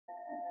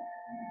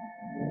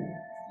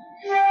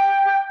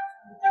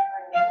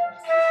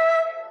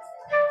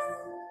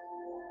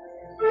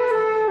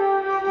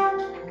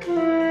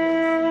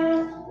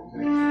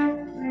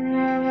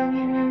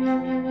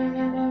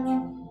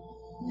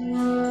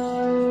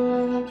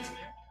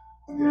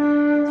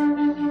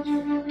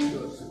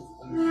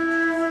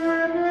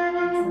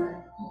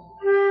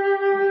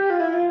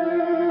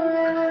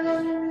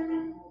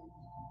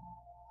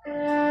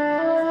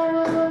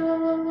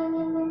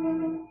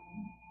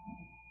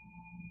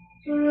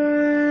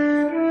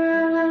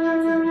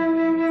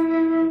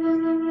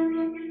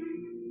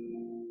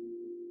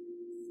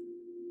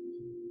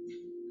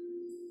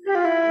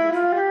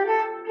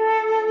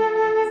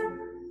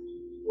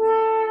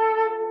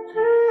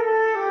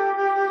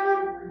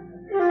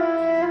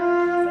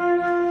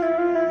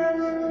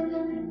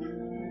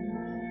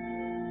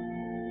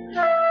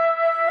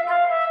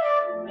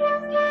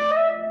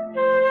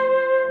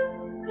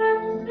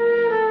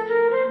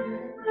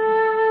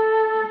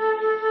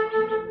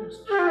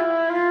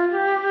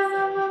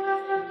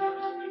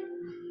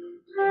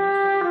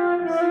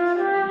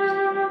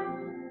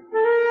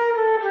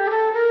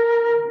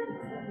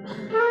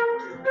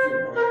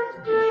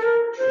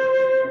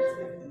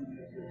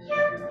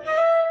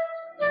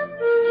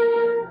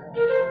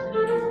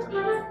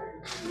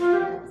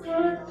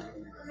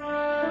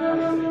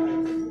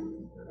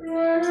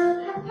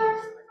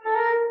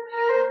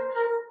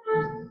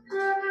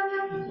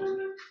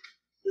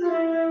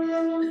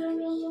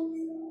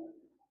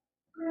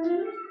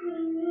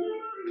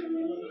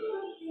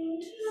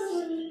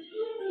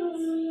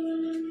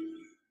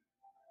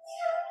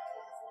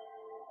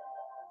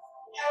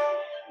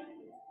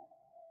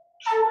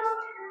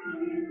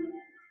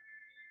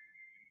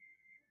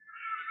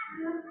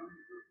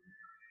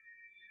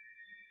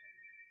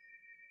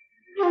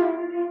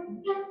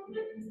Good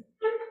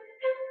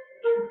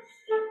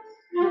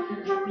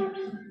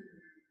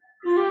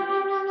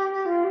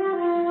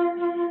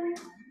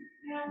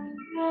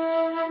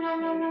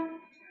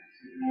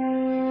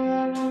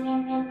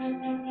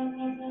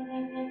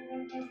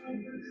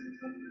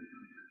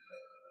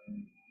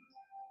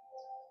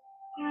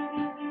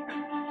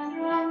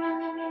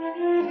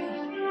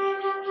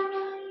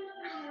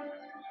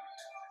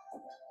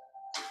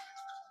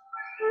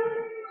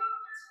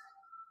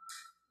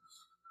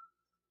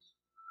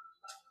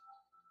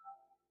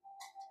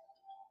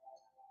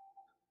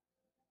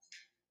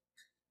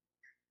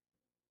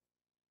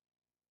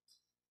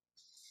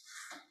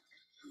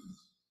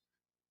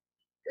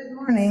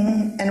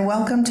morning and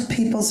welcome to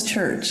People's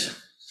Church.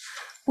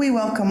 We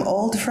welcome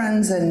old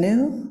friends and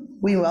new.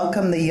 We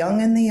welcome the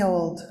young and the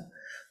old.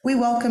 We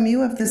welcome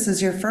you if this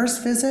is your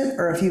first visit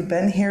or if you've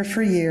been here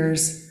for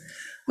years.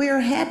 We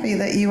are happy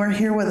that you are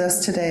here with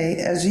us today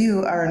as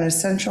you are an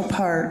essential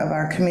part of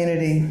our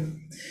community.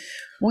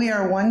 We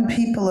are one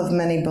people of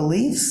many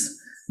beliefs,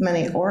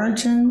 many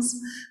origins,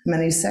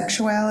 many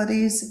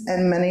sexualities,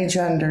 and many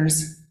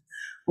genders.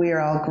 We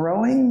are all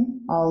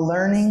growing, all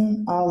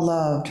learning, all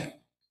loved.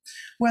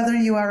 Whether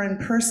you are in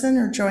person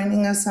or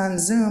joining us on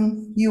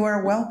Zoom, you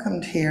are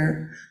welcomed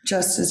here,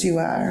 just as you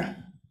are.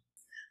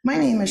 My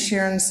name is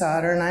Sharon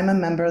Sauter, and I'm a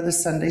member of the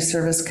Sunday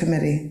Service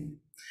Committee.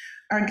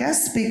 Our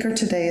guest speaker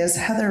today is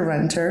Heather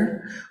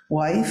Renter,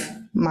 wife,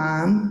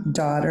 mom,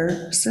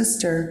 daughter,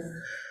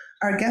 sister.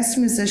 Our guest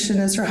musician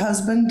is her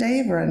husband,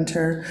 Dave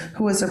Renter,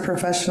 who is a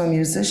professional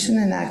musician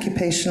and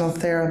occupational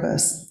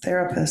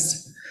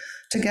therapist.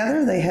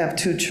 Together, they have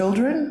 2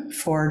 children,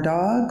 4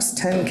 dogs,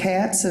 10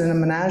 cats, and a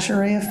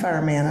menagerie of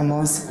farm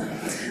animals.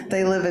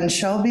 They live in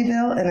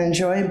Shelbyville and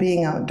enjoy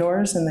being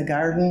outdoors in the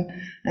garden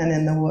and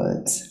in the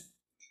woods.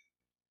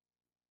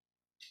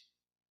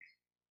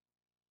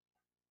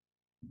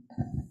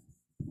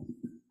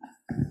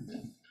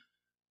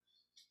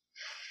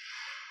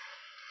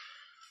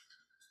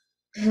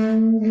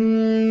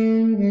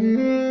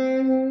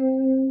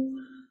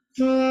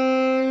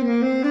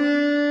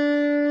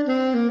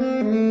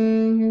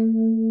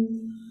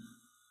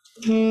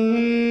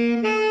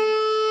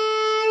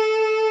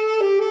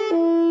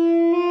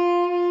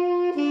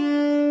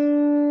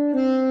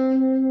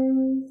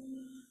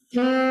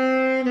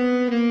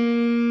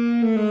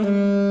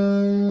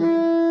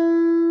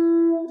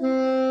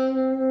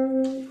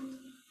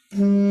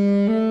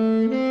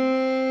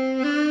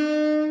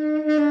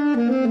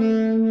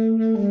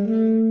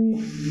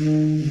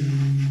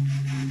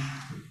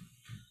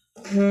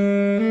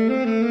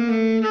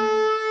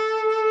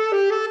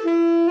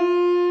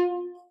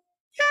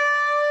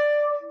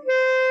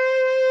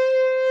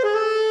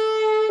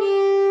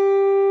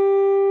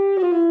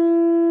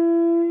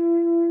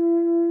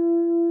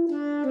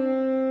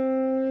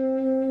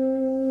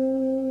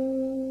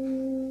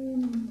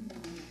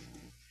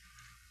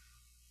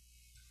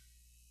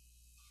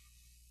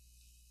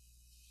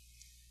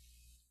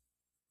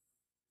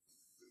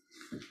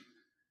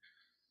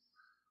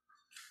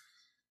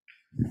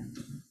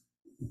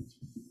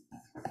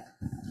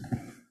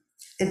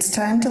 It's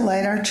time to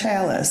light our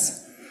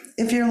chalice.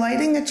 If you're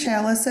lighting a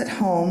chalice at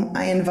home,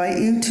 I invite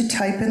you to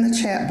type in the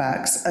chat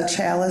box, "A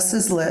chalice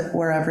is lit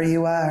wherever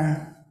you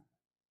are."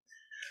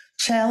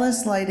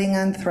 Chalice lighting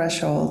on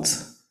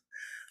thresholds.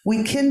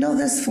 We kindle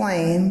this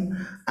flame,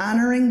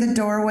 honoring the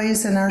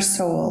doorways in our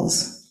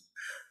souls,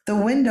 the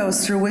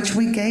windows through which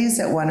we gaze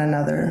at one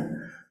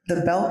another,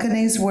 the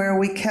balconies where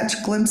we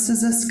catch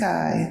glimpses of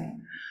sky,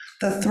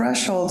 the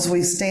thresholds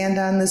we stand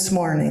on this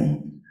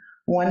morning,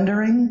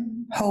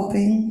 wondering,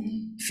 hoping,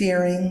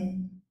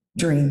 fearing,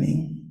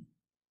 dreaming.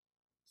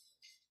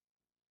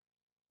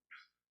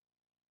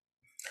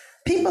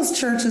 People's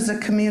Church is a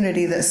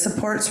community that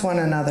supports one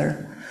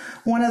another.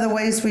 One of the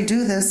ways we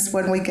do this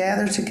when we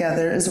gather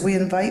together is we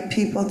invite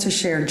people to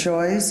share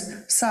joys,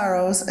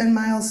 sorrows, and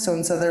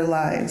milestones of their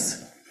lives.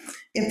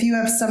 If you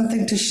have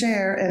something to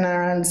share and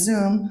are on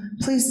Zoom,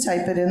 please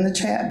type it in the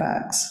chat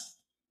box.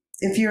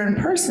 If you're in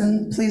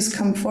person, please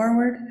come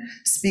forward,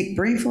 speak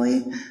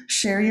briefly,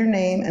 share your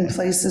name, and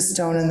place a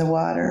stone in the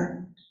water.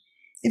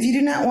 If you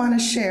do not want to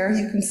share,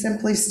 you can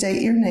simply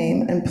state your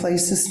name and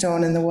place a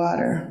stone in the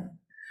water.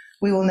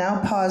 We will now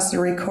pause the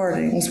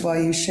recordings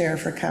while you share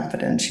for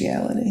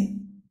confidentiality.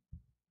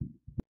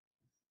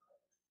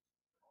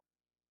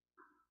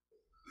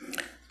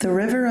 The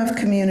river of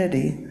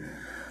community.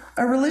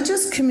 A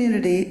religious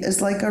community is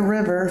like a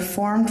river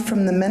formed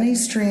from the many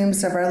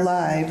streams of our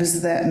lives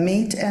that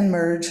meet and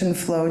merge and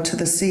flow to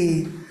the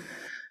sea.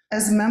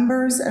 As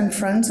members and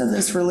friends of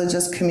this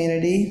religious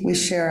community, we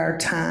share our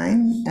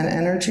time and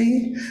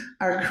energy,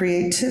 our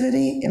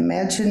creativity,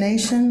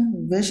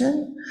 imagination,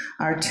 vision,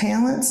 our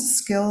talents,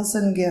 skills,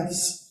 and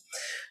gifts,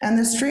 and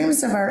the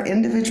streams of our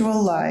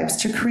individual lives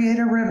to create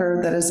a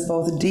river that is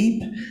both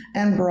deep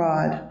and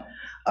broad,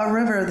 a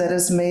river that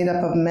is made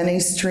up of many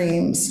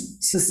streams,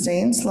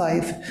 sustains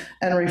life,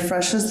 and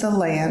refreshes the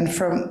land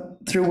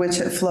through which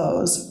it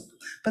flows.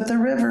 But the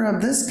river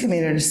of this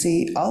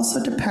community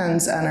also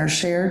depends on our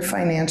shared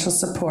financial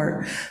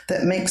support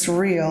that makes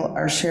real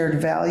our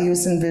shared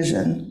values and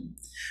vision.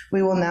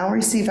 We will now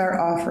receive our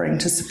offering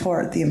to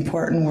support the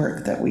important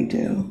work that we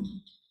do.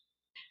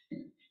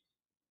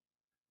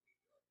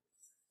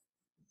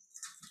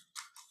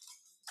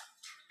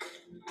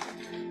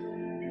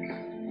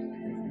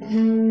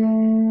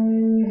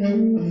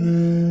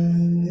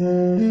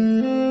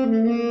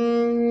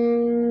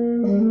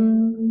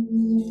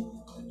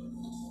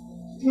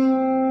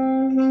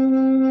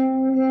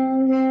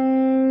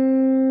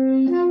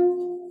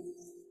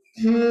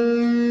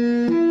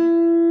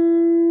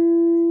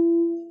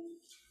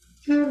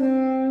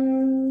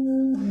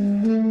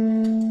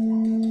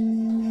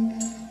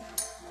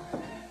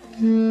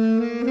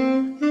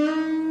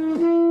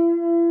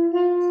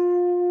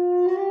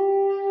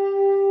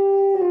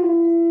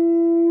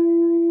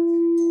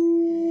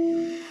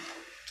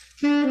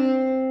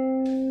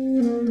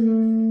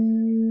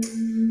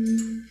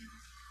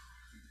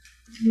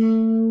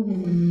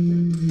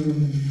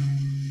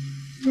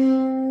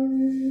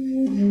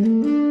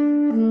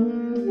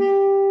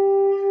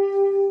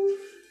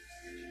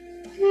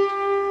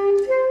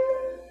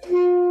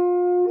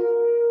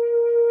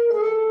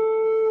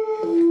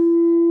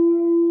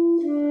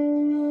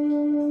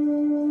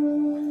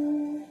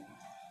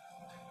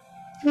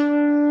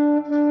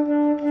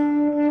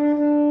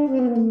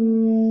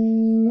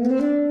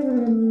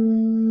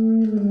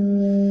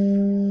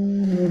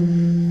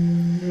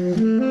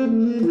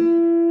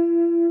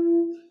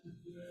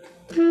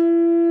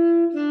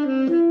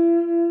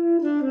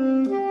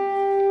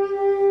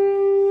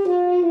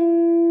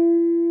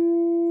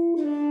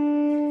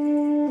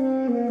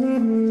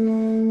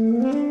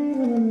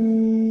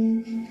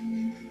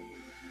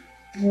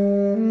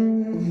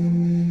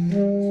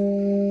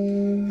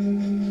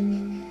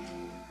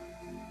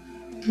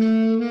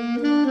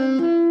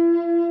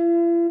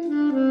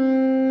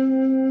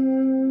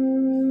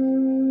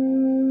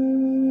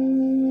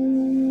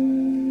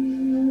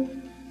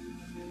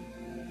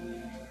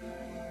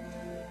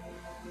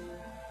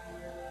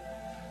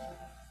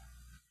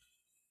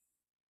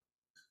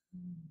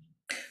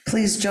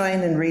 Please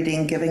join in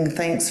reading, giving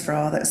thanks for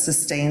all that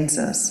sustains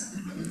us.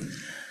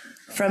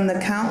 From the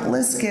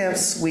countless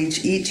gifts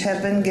which each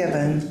have been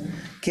given,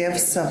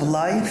 gifts of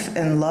life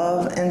and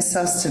love and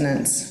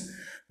sustenance,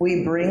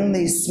 we bring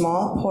these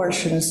small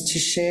portions to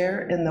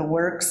share in the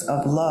works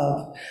of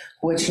love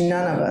which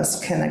none of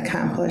us can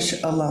accomplish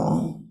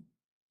alone.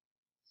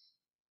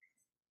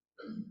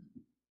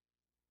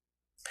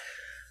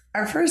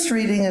 Our first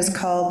reading is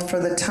called For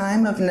the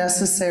Time of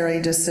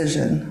Necessary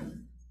Decision.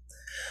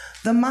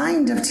 The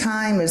mind of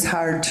time is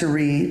hard to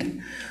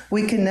read.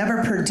 We can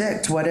never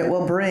predict what it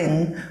will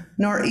bring,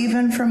 nor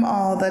even from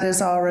all that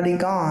is already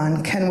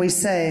gone can we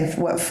say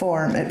what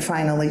form it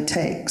finally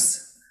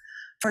takes.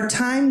 For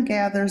time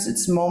gathers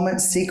its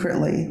moments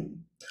secretly.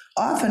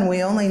 Often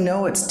we only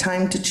know it's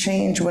time to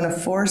change when a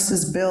force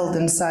is built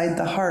inside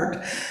the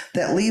heart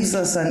that leaves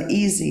us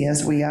uneasy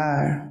as we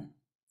are.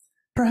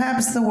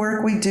 Perhaps the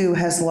work we do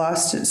has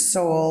lost its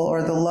soul,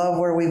 or the love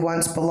where we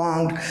once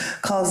belonged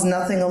calls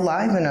nothing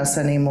alive in us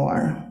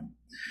anymore.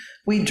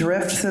 We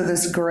drift through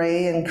this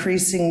gray,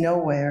 increasing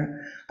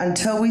nowhere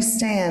until we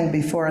stand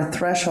before a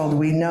threshold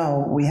we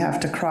know we have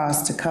to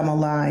cross to come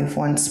alive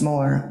once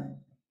more.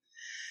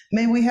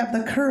 May we have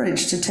the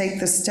courage to take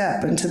the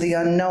step into the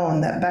unknown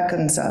that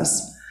beckons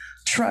us,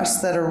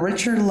 trust that a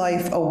richer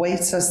life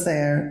awaits us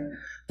there,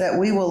 that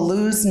we will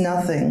lose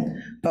nothing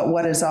but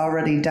what has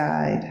already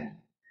died.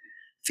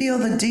 Feel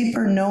the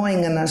deeper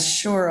knowing in us,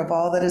 sure of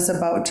all that is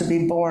about to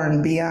be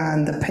born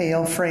beyond the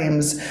pale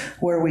frames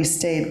where we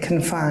stayed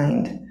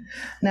confined,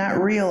 not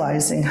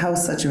realizing how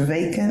such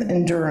vacant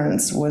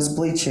endurance was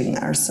bleaching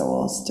our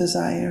soul's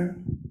desire.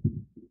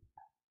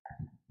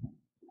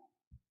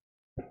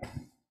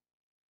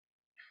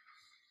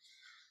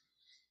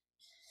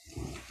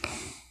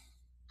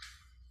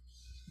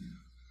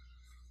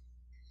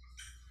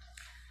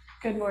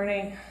 Good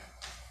morning.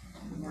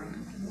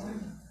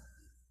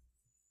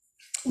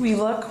 We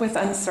Look with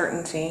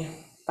Uncertainty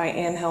by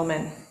Anne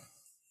Hillman.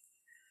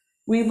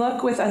 We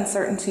look with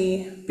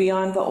uncertainty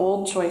beyond the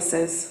old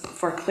choices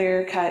for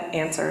clear-cut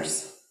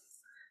answers,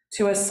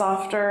 to a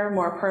softer,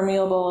 more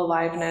permeable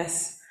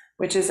aliveness,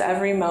 which is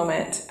every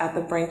moment at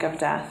the brink of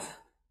death.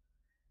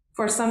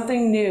 For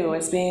something new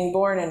is being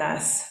born in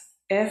us,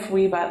 if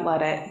we but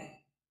let it.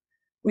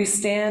 We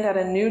stand at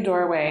a new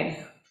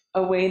doorway,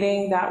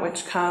 awaiting that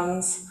which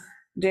comes,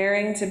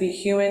 daring to be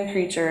human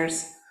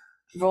creatures,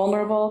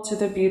 vulnerable to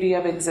the beauty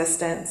of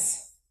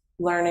existence,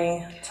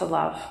 learning to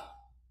love.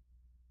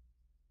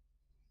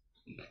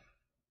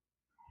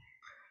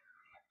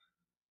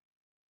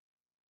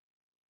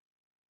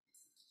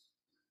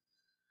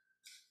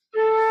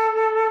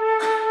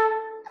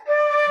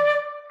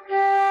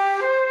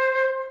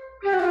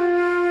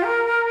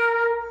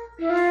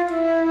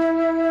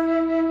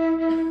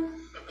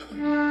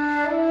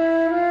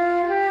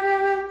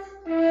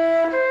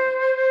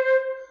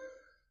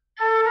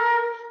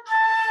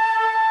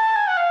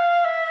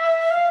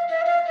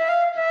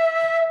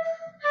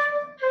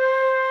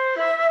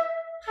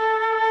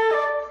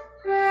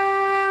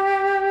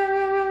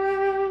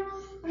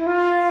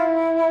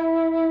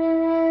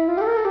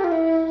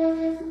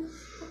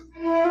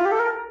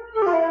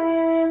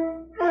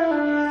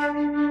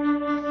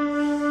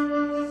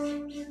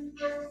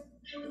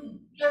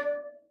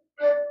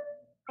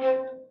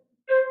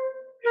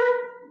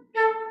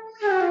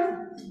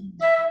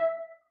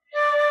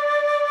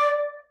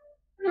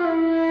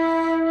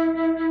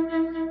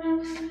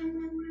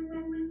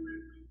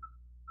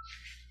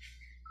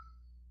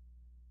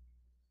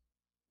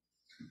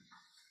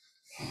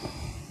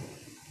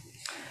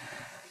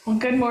 Well,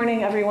 good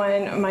morning,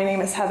 everyone. My name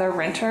is Heather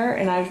Renter,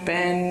 and I've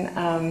been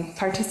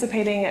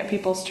participating at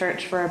People's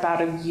Church for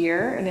about a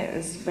year, and it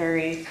is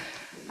very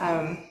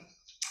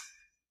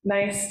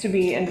nice to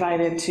be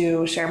invited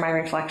to share my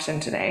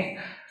reflection today.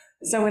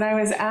 So when I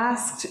was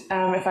asked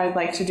if I'd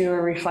like to do a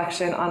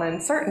reflection on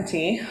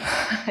uncertainty,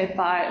 I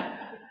thought,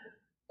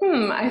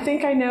 I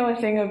think I know a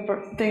thing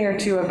or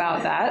two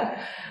about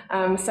that.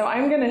 So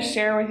I'm going to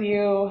share with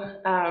you,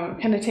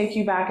 kind of take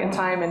you back in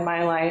time in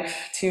my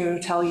life to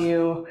tell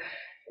you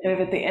kind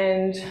of at the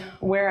end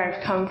where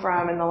I've come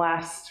from in the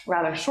last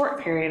rather short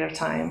period of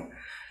time.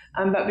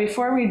 But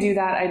before we do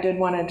that, I did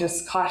want to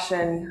just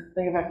caution,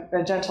 think of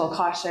a gentle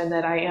caution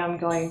that I am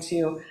going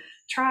to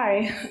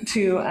try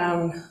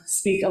to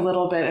speak a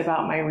little bit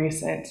about my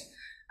recent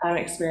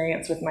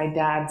experience with my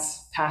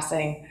dad's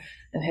passing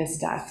and his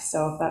death.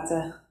 So if that's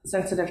a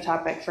sensitive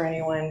topic for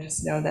anyone,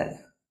 just know that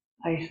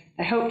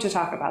I hope to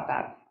talk about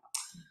that.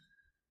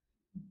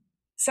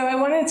 So I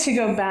wanted to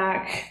go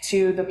back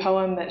to the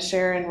poem that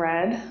Sharon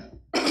read.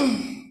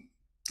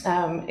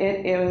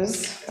 It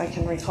is, if I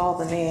can recall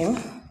the name,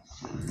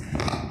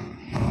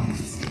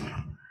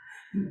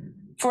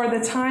 For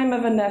the Time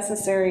of a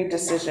Necessary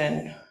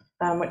Decision,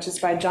 which is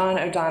by John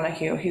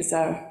O'Donohue. He's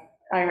an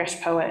Irish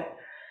poet.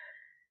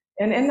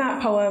 And in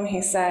that poem,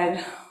 he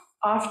said,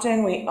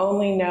 "Often we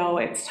only know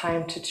it's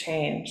time to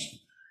change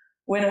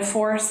when a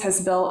force has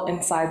built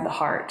inside the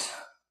heart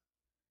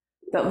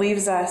that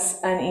leaves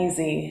us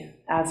uneasy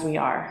as we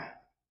are."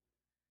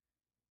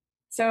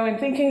 So in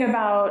thinking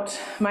about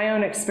my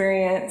own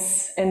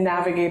experience in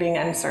navigating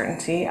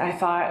uncertainty, I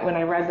thought when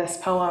I read this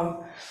poem,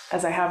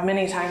 as I have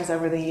many times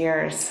over the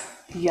years,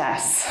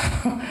 yes,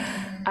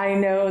 I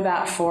know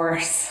that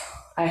force.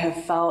 I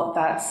have felt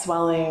that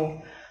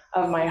swelling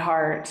of my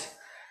heart,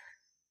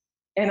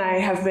 and I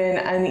have been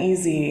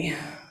uneasy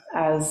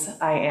as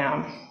I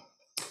am.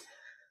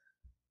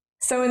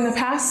 So in the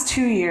past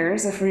 2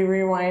 years, if we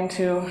rewind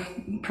to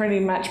pretty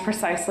much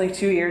precisely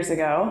 2 years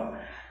ago,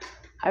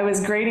 I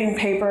was grading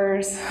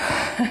papers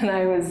and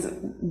I was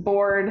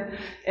bored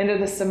into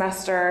the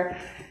semester.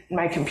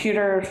 My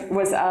computer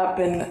was up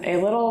and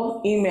a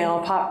little email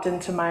popped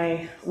into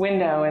my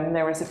window, and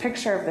there was a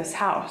picture of this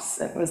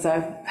house. It was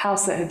a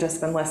house that had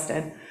just been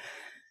listed.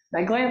 And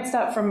I glanced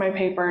up from my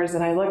papers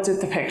and I looked at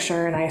the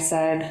picture and I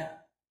said,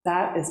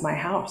 "That is my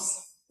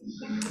house."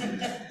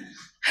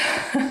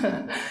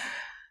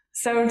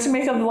 So to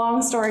make a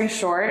long story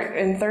short,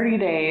 in 30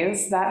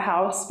 days, that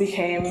house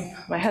became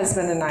my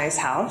husband and I's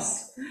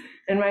house.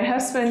 And my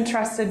husband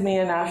trusted me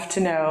enough to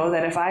know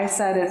that if I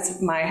said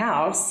it's my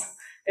house,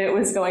 it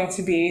was going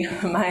to be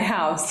my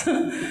house,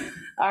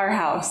 our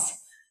house.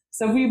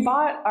 So we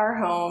bought our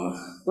home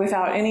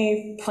without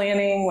any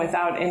planning,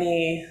 without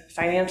any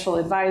financial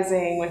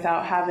advising,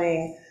 without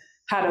having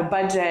had a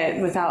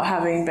budget, without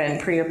having been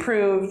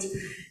pre-approved.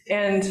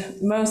 And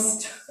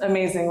most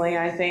amazingly,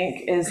 I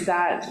think, is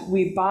that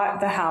we bought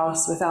the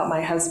house without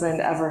my husband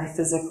ever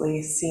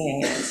physically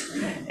seeing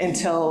it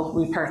until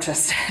we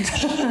purchased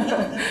it.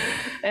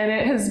 And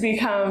it has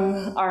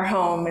become our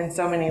home in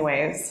so many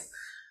ways.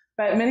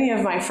 But many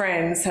of my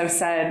friends have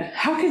said,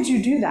 "How could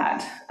you do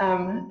that?"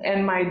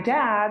 And my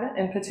dad,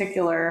 in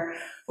particular,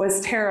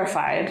 was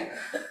terrified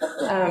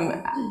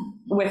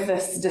with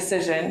this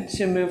decision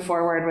to move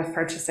forward with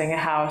purchasing a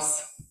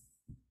house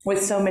with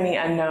so many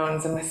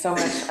unknowns and with so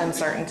much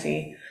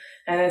uncertainty.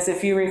 And as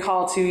if you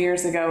recall 2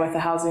 years ago with the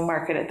housing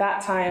market at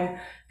that time,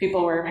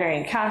 people were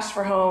paying cash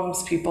for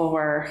homes, people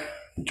were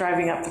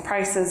driving up the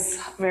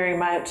prices very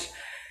much,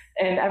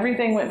 and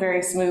everything went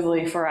very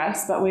smoothly for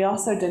us, but we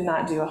also did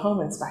not do a home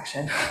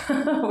inspection,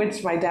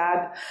 which my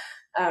dad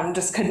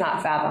just could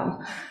not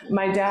fathom.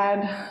 My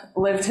dad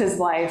lived his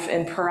life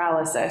in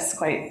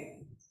paralysis,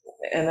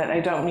 and that I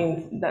don't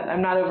mean that,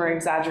 I'm not over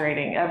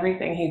exaggerating.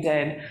 Everything he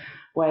did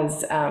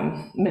was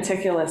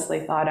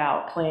meticulously thought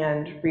out,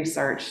 planned,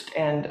 researched,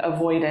 and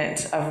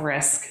avoidant of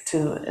risk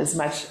to as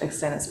much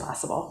extent as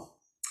possible.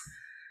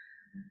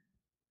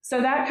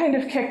 So that kind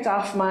of kicked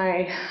off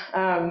my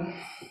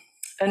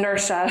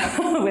inertia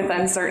with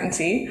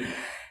uncertainty.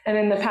 And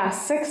in the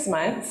past 6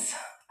 months,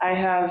 I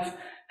have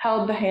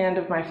held the hand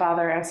of my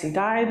father as he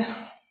died.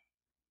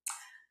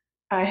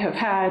 I have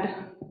had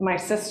my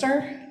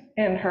sister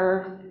and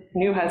her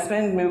new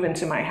husband move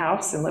into my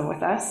house and live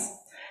with us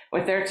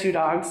with their 2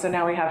 dogs. So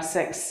now we have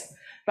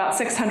about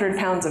 600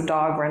 pounds of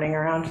dog running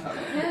around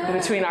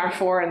between our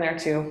 4 and their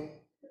 2.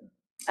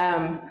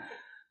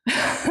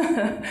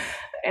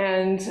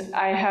 And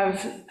I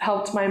have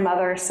helped my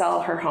mother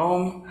sell her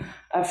home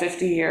of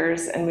 50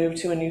 years and move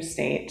to a new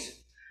state.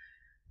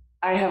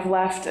 I have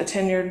left a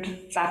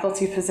tenured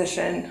faculty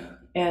position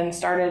and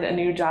started a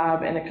new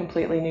job and a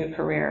completely new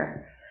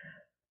career,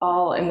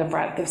 all in the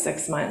breadth of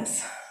 6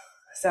 months.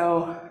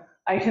 So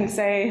I can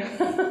say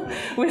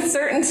with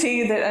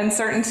certainty that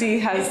uncertainty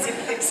has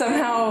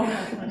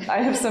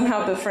I have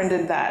somehow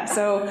befriended that.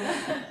 So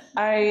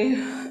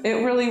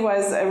it really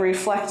was a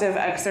reflective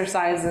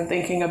exercise in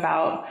thinking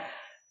about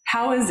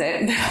how is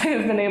it that I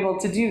have been able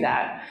to do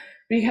that?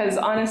 Because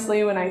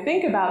honestly, when I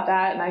think about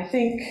that, and I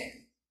think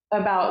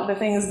about the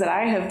things that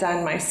I have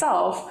done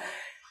myself,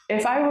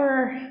 if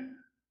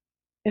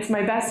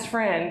my best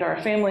friend or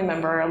a family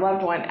member or a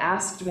loved one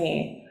asked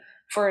me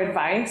for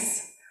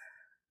advice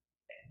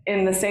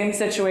in the same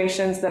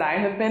situations that I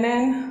have been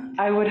in,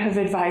 I would have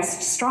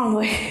advised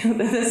strongly that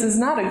this is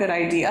not a good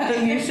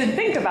idea. You should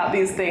think about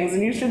these things,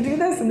 and you should do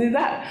this and do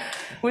that.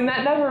 When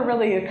that never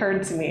really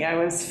occurred to me, I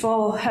was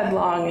full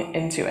headlong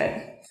into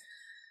it.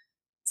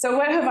 So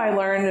what have I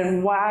learned,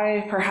 and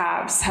why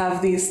perhaps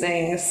have these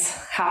things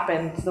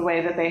happened the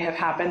way that they have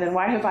happened, and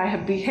why have I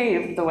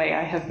behaved the way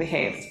I have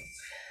behaved?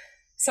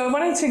 So I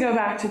wanted to go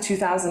back to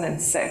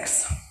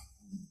 2006.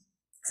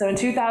 So in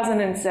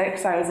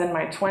 2006, I was in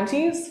my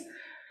 20s.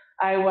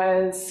 I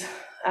was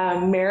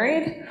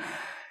married,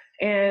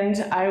 and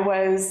I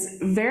was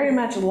very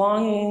much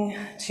longing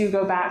to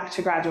go back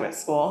to graduate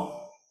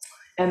school.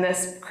 And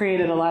this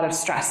created a lot of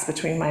stress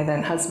between my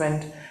then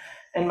husband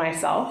and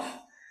myself.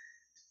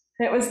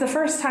 It was the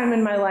first time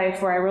in my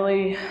life where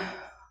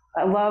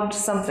I loved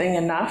something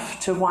enough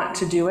to want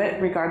to do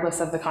it regardless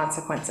of the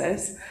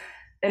consequences.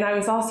 And I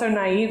was also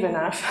naive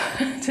enough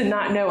to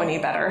not know any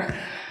better.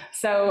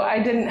 So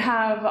I didn't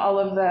have all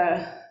of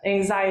the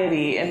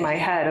anxiety in my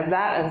head of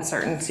that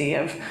uncertainty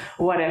of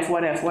what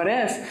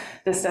if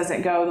this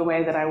doesn't go the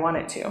way that I want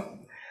it to.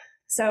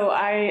 So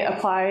I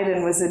applied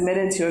and was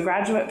admitted to a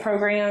graduate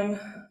program.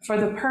 For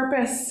the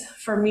purpose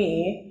for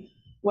me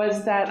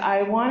was that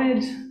I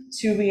wanted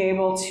to be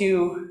able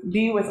to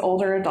be with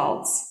older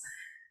adults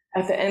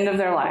at the end of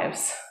their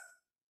lives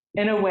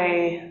in a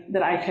way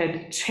that I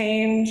could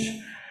change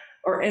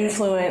or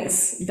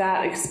influence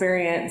that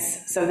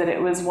experience so that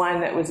it was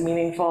one that was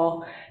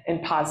meaningful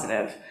and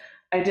positive.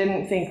 I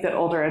didn't think that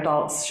older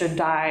adults should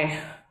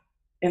die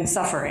in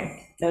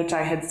suffering, which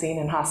I had seen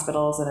in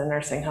hospitals and in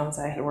nursing homes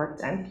I had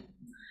worked in.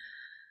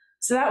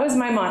 So that was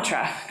my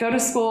mantra: go to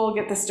school,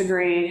 get this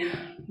degree,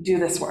 do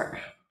this work.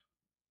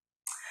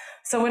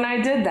 So when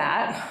I did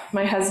that,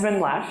 my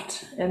husband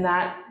left, and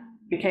that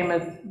became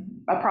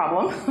a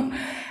problem,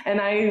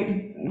 and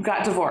I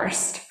got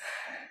divorced,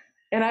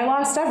 and I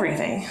lost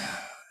everything.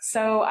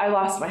 So I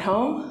lost my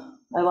home,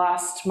 I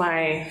lost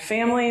my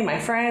family,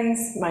 my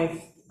friends, my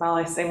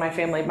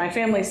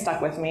family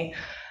stuck with me,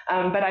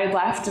 but I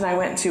left and I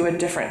went to a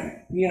different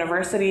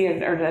university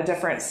or a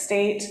different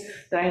state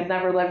that I had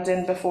never lived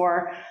in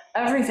before.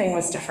 Everything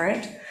was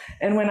different.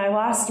 And when I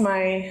lost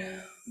my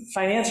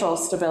financial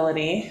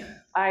stability,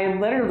 I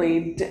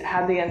literally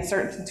had the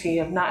uncertainty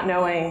of not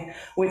knowing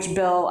which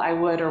bill I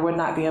would or would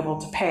not be able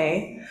to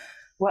pay,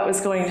 what was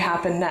going to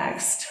happen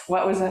next,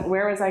 where was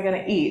I going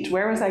to eat,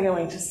 where was I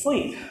going to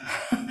sleep?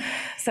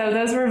 So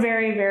those were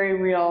very, very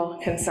real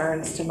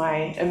concerns to my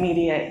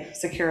immediate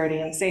security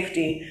and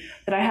safety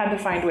that I had to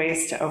find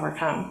ways to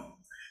overcome.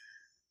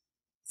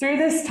 Through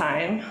this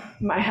time,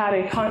 I had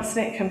a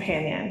constant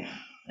companion,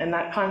 and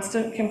that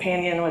constant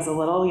companion was a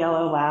little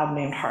yellow lab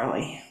named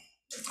Harley.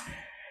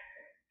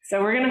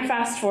 So we're going to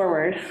fast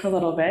forward a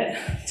little bit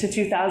to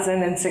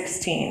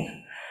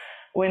 2016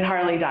 when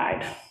Harley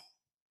died.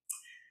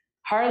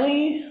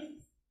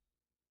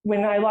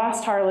 When I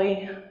lost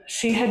Harley,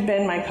 she had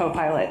been my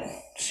co-pilot.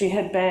 She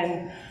had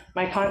been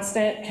my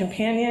constant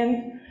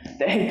companion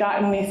that had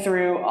gotten me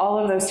through all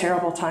of those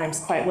terrible times,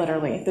 quite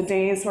literally. The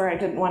days where I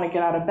didn't want to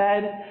get out of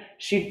bed,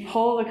 she'd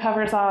pull the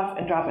covers off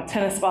and drop a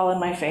tennis ball in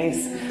my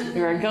face.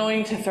 We were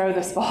going to throw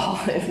this ball,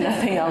 if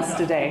nothing else,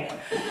 today.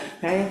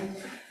 Okay?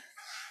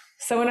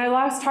 So when I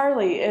lost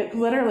Harley, it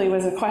literally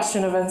was a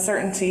question of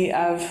uncertainty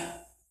of,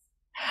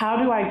 how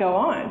do I go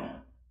on?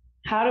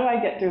 How do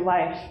I get through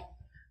life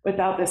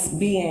without this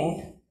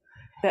being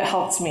that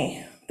helped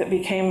me, that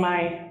became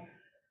my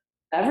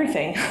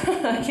everything?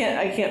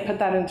 I can't put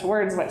that into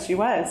words, what she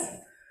was.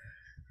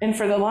 And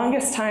for the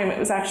longest time, it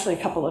was actually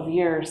a couple of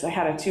years. I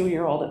had a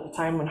 2-year-old at the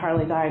time when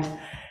Harley died,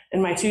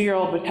 and my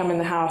 2-year-old would come in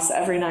the house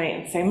every night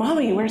and say,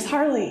 "Mommy, where's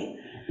Harley?"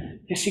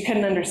 Because she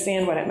couldn't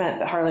understand what it meant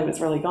that Harley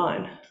was really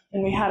gone.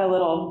 And we had a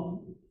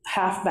little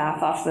half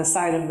bath off the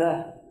side of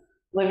the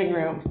living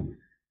room.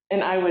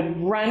 And I would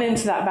run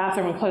into that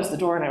bathroom and close the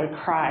door, and I would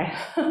cry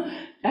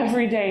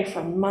every day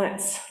for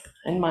months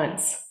and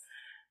months.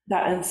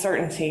 That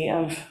uncertainty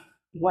of,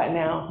 what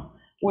now?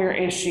 Where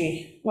is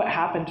she? What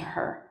happened to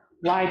her?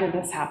 Why did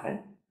this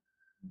happen?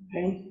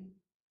 Okay.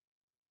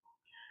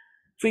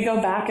 If we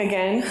go back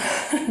again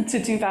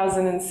to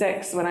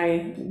 2006, when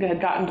I had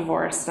gotten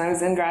divorced and I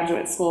was in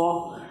graduate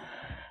school,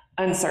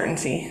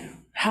 uncertainty.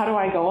 How do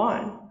I go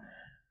on?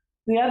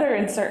 The other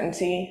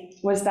uncertainty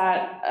was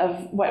that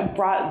of what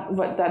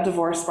that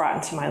divorce brought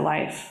into my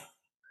life.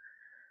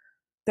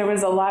 There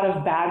was a lot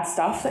of bad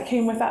stuff that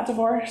came with that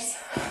divorce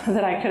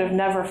that I could have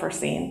never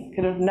foreseen,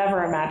 could have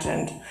never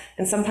imagined,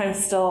 and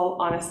sometimes still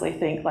honestly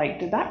think, like,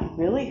 did that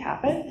really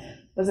happen?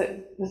 Was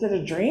it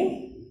a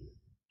dream?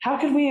 How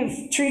could we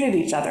have treated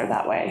each other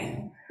that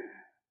way?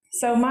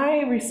 So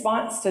my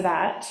response to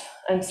that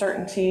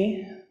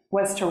uncertainty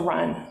was to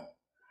run.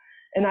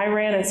 And I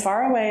ran as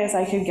far away as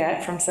I could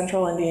get from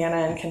central Indiana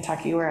and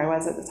Kentucky, where I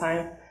was at the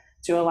time,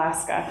 to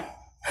Alaska.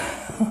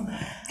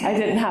 I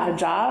didn't have a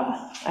job.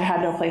 I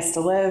had no place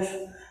to live.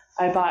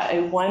 I bought a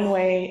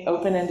one-way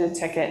open-ended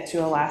ticket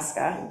to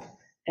Alaska,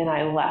 and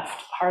I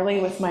left Harley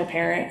with my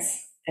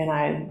parents, and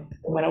I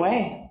went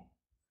away.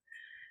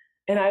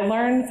 And I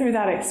learned through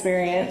that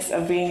experience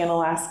of being in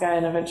Alaska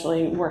and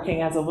eventually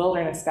working as a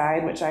wilderness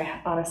guide, which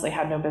I honestly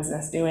had no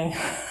business doing.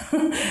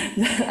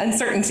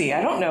 Uncertainty.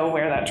 I don't know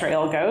where that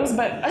trail goes,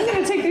 but I'm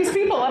going to take these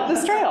people up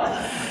this trail.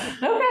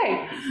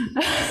 Okay.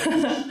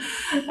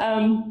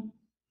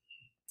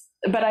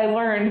 But I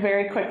learned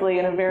very quickly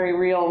in a very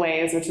real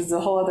ways, which is a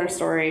whole other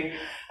story,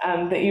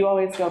 that you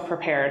always go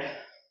prepared.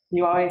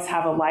 You always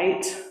have a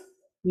light.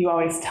 You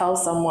always tell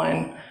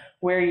someone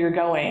where you're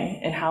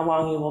going and how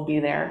long you will be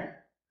there.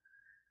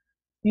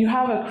 You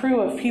have a crew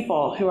of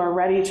people who are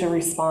ready to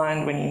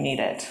respond when you need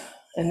it.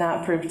 And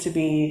that proved to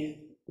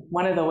be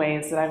one of the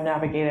ways that I've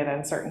navigated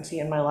uncertainty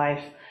in my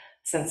life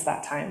since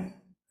that time.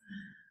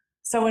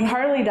 So when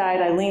Harley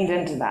died, I leaned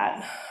into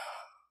that.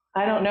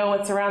 I don't know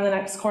what's around the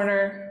next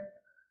corner.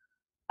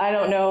 I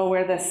don't know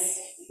where this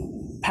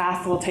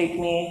path will take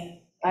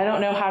me. I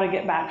don't know how to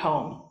get back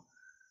home.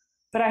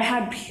 But I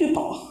had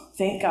people,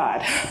 thank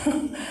God,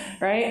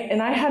 right? And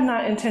I had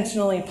not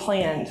intentionally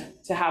planned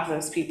to have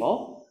those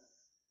people.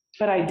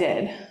 But I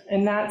did,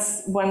 and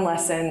that's one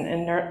lesson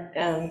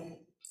in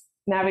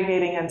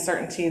navigating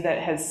uncertainty that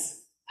has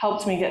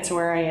helped me get to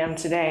where I am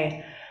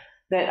today,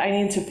 that I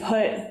need to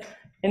put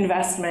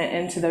investment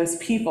into those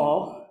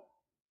people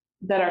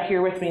that are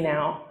here with me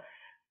now,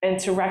 and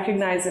to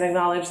recognize and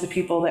acknowledge the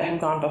people that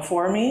have gone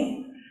before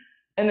me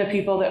and the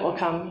people that will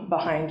come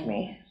behind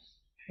me.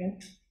 Okay.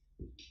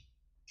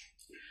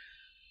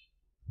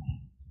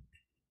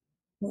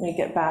 Let me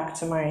get back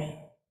to my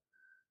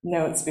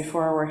notes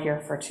before we're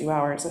here for 2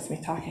 hours with me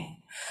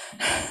talking.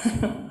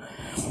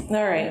 All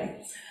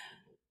right.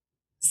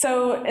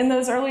 So in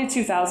those early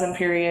 2000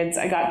 periods,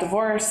 I got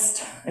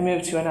divorced. I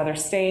moved to another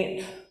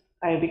state.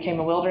 I became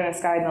a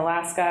wilderness guide in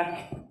Alaska.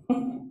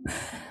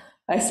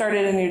 I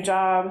started a new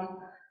job.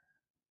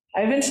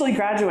 I eventually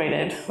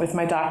graduated with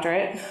my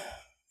doctorate,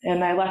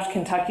 and I left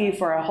Kentucky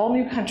for a whole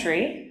new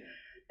country,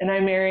 and I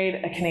married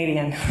a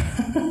Canadian.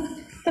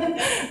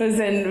 It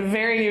was in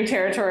very new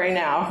territory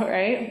now,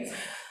 right?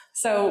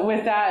 So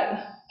with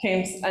that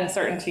came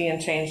uncertainty and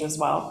change as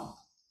well.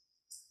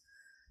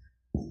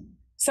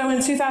 So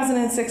in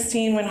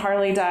 2016, when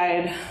Harley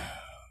died,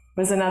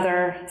 was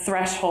another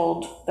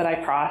threshold that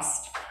I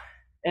crossed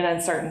in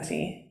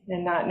uncertainty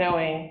and not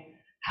knowing,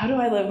 how do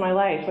I live my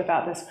life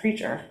without this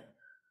creature?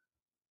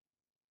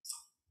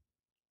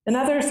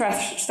 Another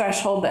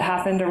threshold that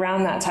happened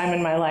around that time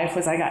in my life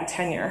was I got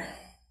tenure.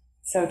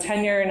 So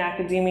tenure in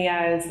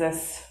academia is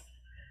this,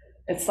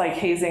 it's like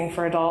hazing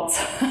for adults.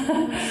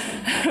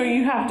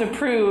 You have to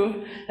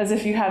prove, as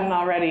if you hadn't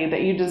already,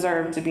 that you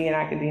deserve to be in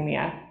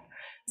academia.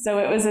 So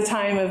it was a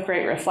time of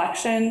great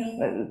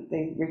reflection.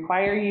 They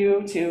require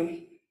you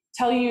to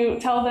tell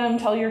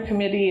your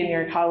committee and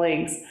your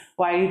colleagues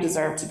why you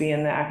deserve to be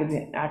in the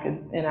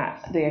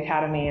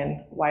academy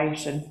and why you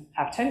should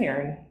have tenure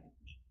and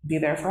be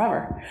there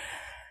forever.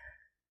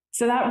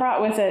 So that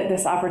brought with it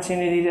this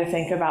opportunity to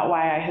think about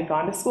why I had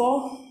gone to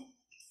school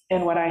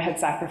and what I had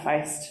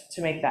sacrificed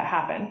to make that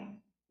happen,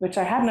 which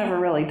I had never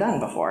really done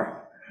before.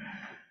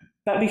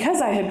 But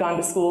because I had gone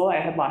to school,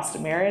 I had lost a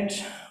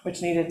marriage,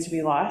 which needed to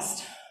be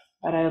lost.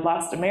 But I had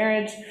lost a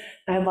marriage,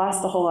 and I had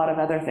lost a whole lot of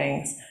other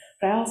things.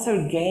 But I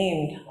also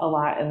gained a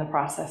lot in the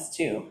process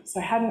too. So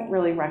I hadn't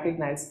really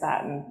recognized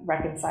that and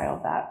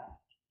reconciled that.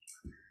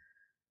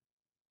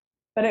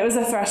 But it was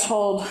a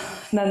threshold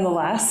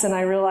nonetheless, and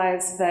I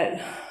realized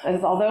that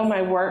although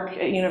my work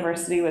at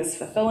university was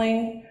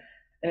fulfilling,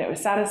 and it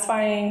was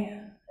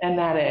satisfying, and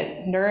that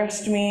it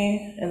nourished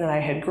me, and that I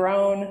had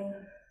grown,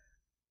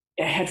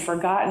 I had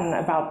forgotten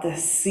about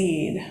this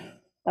seed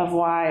of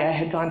why I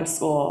had gone to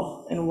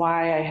school and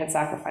why I had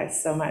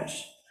sacrificed so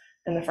much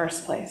in the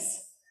first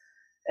place.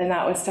 And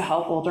that was to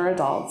help older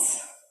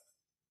adults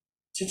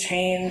to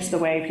change the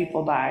way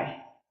people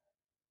die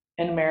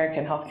in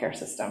American healthcare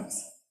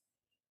systems.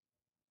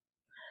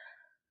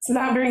 So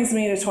that brings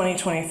me to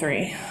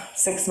 2023,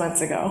 6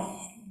 months ago,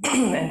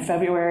 in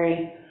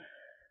February,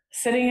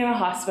 sitting in a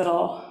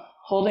hospital,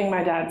 holding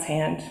my dad's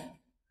hand,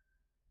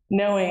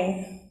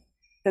 knowing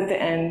that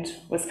the end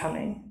was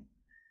coming.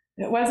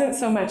 It wasn't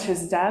so much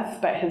his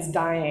death, but his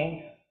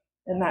dying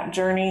and that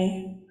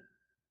journey.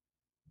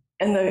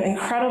 And the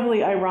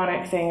incredibly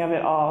ironic thing of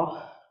it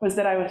all was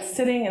that I was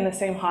sitting in the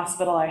same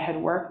hospital I had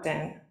worked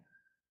in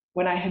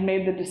when I had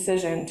made the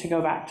decision to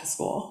go back to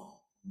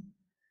school.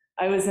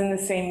 I was in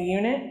the same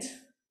unit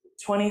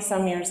 20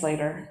 some years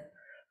later,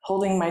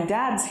 holding my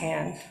dad's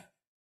hand,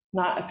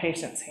 not a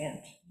patient's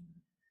hand.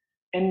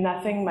 And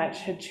nothing much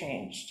had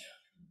changed.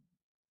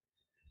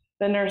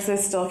 The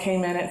nurses still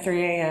came in at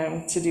 3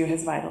 a.m. to do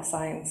his vital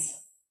signs.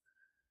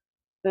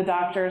 The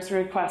doctors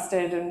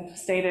requested and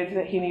stated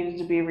that he needed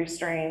to be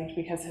restrained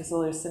because his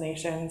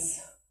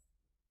hallucinations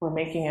were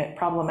making it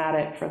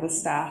problematic for the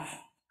staff.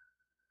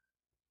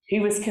 He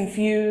was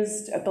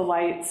confused at the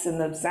lights and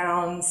the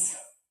sounds.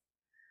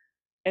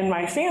 And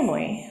my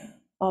family,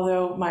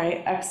 although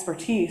my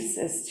expertise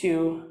is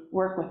to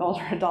work with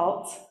older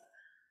adults,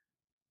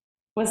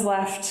 was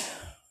left,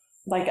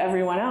 like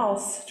everyone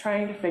else,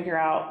 trying to figure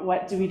out,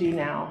 what do we do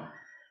now?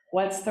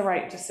 What's the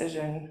right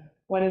decision?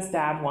 What does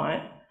Dad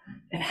want?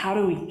 And how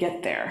do we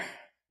get there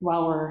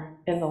while we're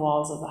in the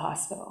walls of the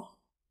hospital?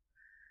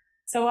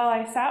 So while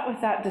I sat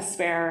with that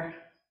despair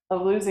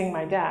of losing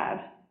my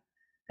dad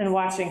and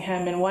watching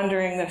him and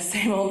wondering those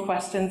same old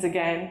questions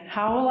again,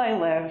 how will I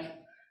live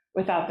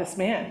without this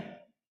man?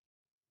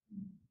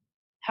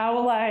 How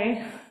will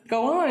I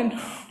go on?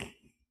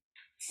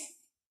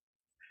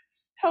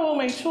 How will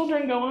my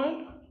children go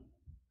on?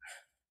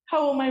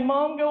 How will my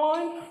mom go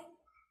on?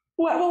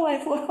 What will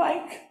life look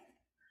like?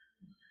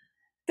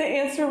 The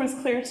answer was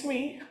clear to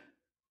me.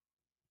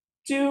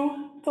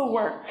 Do the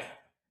work.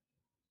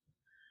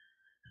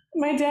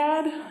 My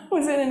dad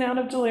was in and out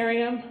of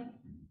delirium.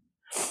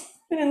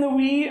 And in the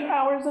wee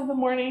hours of the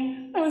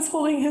morning, I was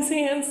holding his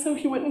hand so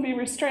he wouldn't be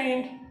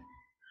restrained.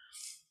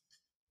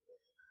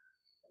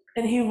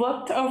 And he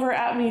looked over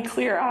at me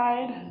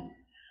clear-eyed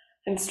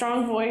and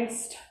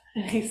strong-voiced,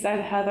 and he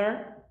said,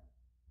 "Heather,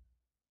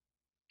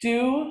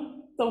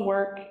 do the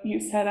work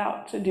you set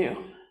out to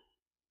do."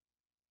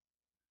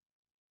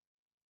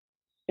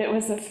 It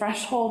was a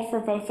threshold for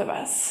both of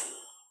us,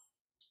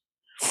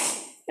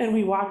 and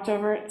we walked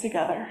over it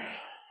together.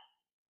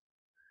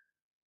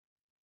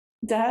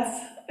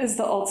 Death is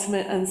the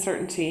ultimate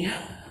uncertainty.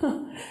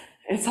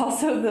 It's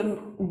also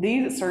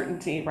the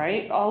certainty,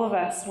 right? All of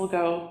us will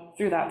go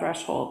through that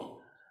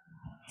threshold.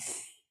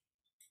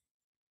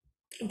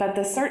 But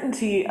the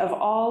certainty of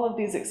all of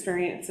these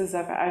experiences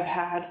that I've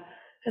had,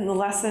 and the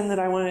lesson that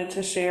I wanted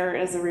to share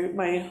as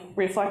my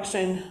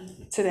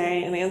reflection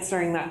today in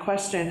answering that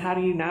question, how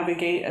do you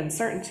navigate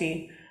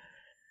uncertainty?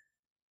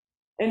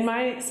 In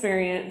my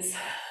experience,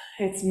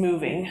 it's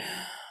moving.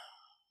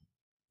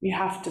 You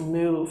have to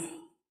move.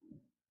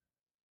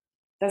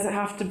 Doesn't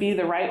have to be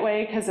the right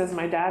way, because as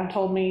my dad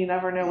told me, you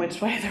never know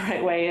which way the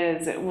right way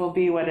is. It will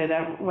be what it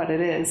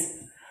is,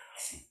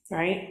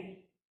 right?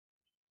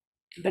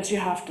 But you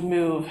have to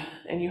move,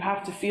 and you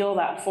have to feel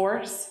that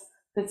force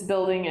that's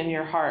building in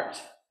your heart.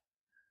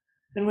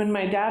 And when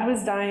my dad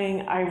was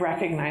dying, I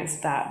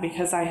recognized that,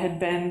 because I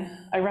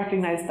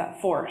recognized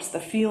that force,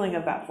 the feeling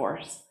of that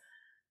force,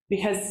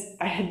 because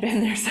I had been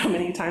there so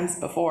many times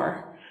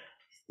before.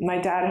 My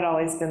dad had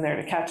always been there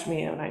to catch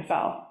me when I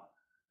fell.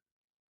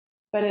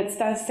 But it's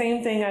that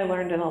same thing I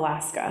learned in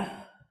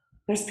Alaska.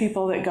 There's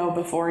people that go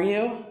before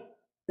you.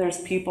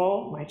 There's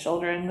people, my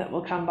children, that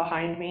will come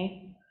behind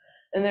me.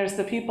 And there's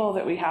the people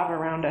that we have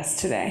around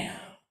us today.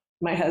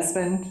 My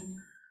husband,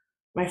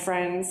 my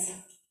friends,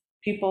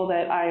 people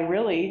that I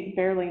really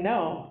barely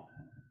know.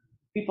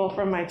 People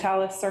from my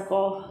Tallis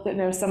circle that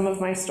know some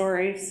of my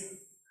stories,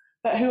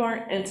 but who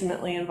aren't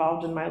intimately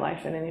involved in my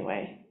life in any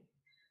way.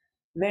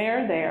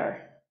 They're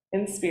there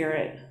in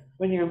spirit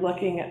when you're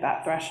looking at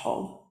that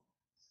threshold.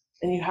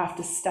 And you have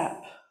to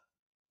step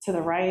to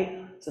the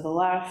right, to the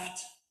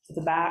left, to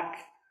the back.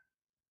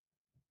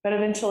 But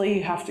eventually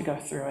you have to go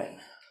through it.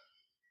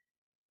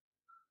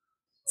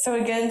 So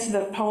again, to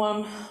the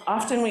poem,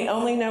 often we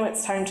only know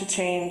it's time to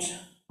change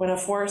when a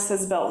force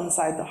is built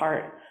inside the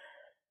heart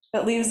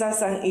that leaves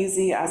us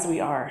uneasy as we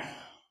are.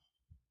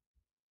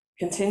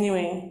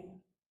 Continuing,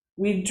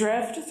 we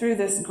drift through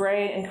this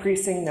gray,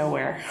 increasing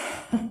nowhere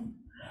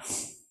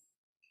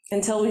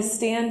until we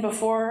stand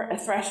before a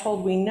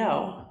threshold we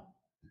know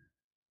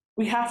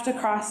we have to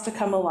cross to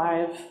come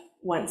alive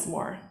once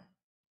more.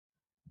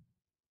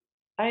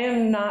 I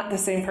am not the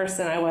same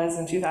person I was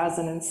in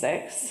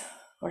 2006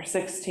 or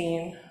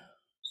 16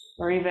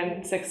 or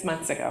even 6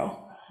 months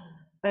ago.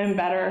 I am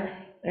better,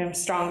 I am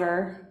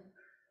stronger,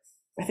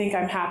 I think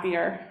I'm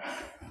happier.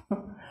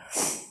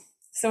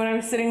 So when I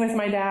was sitting with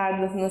my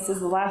dad, and this is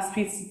the last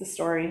piece of the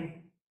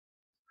story,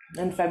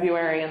 in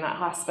February in that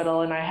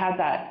hospital, and I had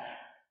that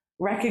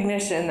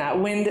recognition, that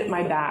wind at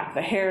my back,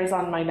 the hairs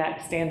on my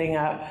neck standing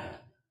up,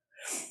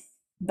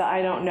 the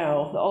I don't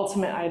know, the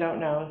ultimate I don't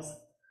knows,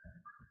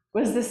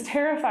 was this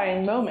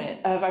terrifying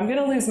moment of, I'm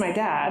gonna lose my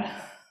dad,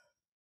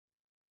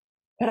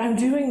 but I'm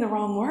doing the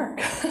wrong work.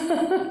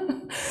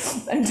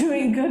 I'm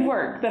doing good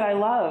work that I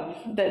love,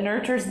 that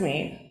nurtures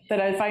me,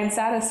 that I find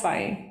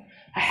satisfying.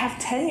 I have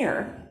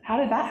tenure. How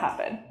did that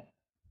happen?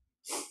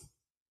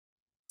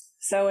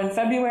 So in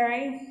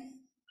February,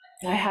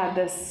 I had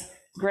this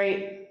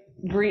great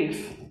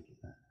grief.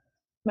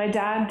 My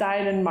dad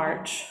died in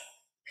March.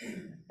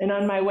 And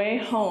on my way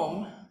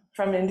home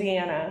from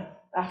Indiana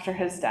after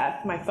his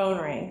death, my phone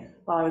rang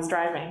while I was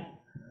driving.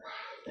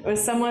 It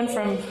was someone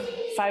from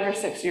 5 or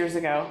 6 years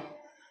ago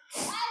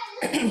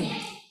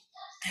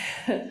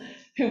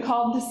who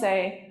called to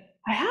say,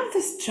 I have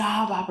this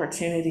job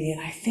opportunity and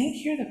I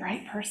think you're the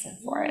right person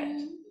for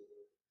it.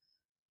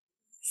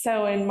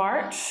 So in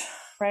March,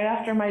 right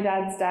after my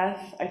dad's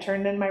death, I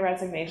turned in my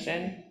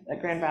resignation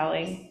at Grand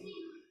Valley,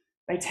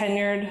 my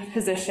tenured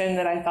position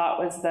that I thought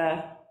was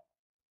the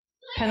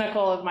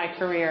pinnacle of my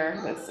career,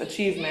 this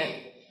achievement.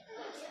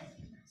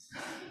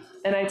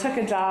 And I took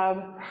a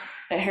job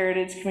at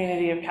Heritage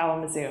Community of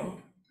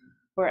Kalamazoo,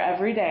 where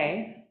every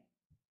day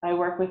I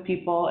work with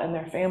people and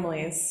their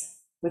families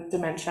with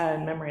dementia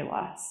and memory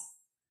loss.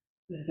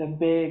 the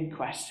big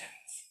questions.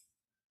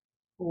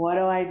 What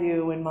do I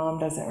do when mom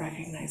doesn't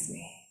recognize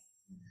me?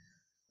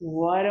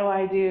 What do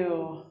I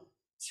do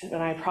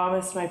when I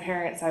promised my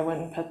parents I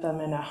wouldn't put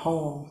them in a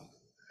home?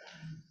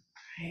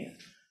 Right?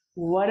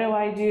 What do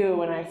I do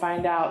when I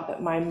find out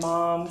that my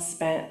mom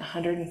spent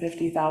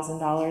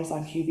 $150,000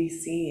 on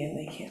QVC and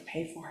they can't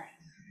pay for it?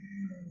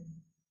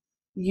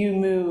 You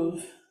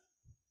move.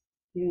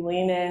 You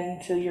lean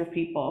into your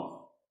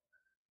people.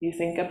 You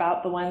think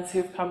about the ones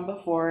who've come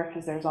before,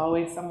 because there's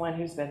always someone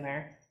who's been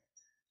there.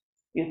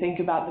 You think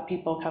about the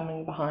people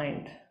coming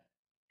behind,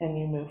 and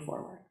you move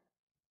forward.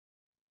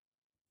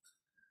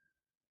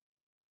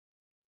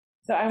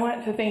 So I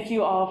want to thank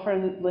you all for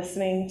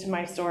listening to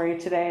my story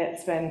today.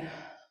 It's been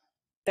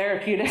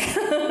therapeutic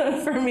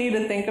for me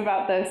to think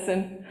about this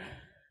and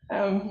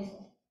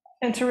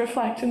to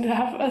reflect and to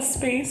have a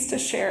space to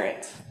share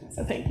it.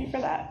 So thank you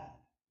for that.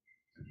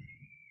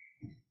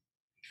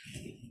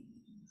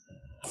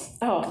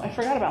 Oh, I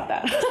forgot about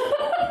that.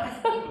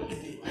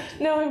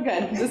 No, I'm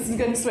good. This is a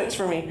good switch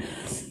for me.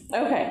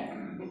 Okay.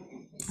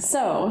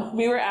 So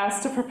we were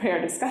asked to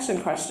prepare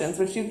discussion questions,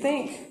 which you'd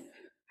think,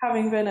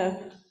 having been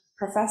a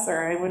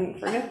professor, I wouldn't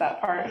forget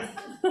that part.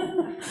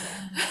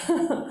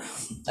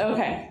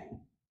 Okay.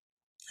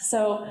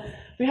 So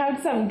we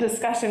had some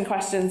discussion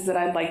questions that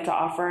I'd like to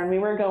offer, and we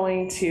were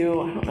going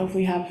to, I don't know if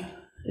we have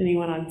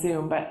anyone on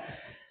Zoom, but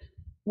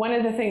one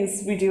of the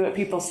things we do at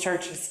People's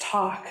Church is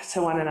talk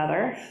to one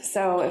another.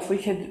 So if we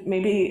could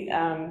maybe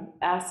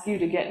ask you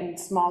to get in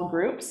small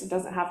groups, it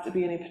doesn't have to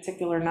be any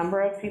particular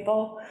number of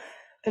people,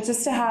 but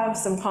just to have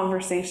some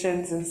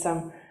conversations and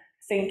some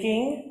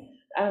thinking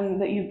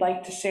that you'd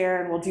like to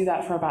share, and we'll do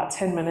that for about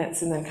 10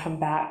 minutes and then come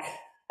back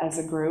as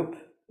a group.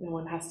 No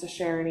one has to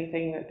share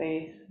anything that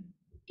they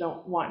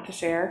don't want to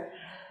share.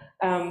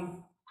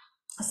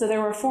 So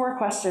there were 4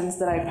 questions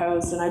that I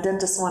posed, and I did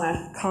just want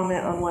to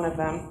comment on one of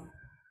them.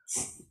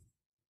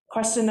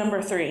 Question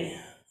number 3,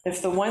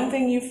 if the one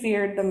thing you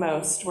feared the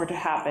most were to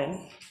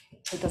happen,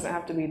 it doesn't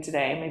have to be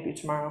today, maybe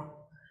tomorrow,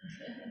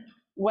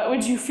 what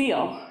would you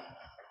feel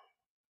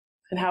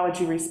and how would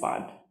you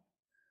respond?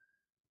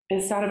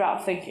 It's not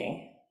about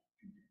thinking.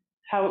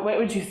 What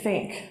would you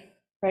think,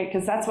 right?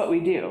 Because that's what we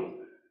do.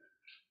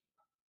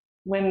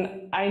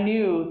 When I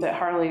knew that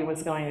Harley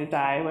was going to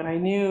die, when I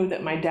knew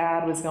that my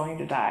dad was going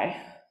to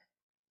die,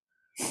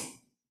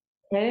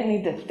 I didn't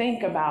need to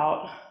think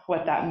about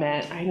what that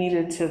meant. I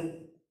needed to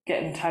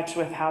get in touch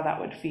with how that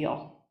would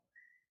feel.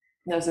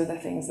 Those are the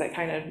things that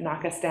kind of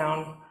knock us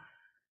down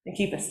and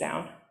keep us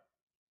down.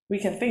 We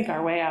can think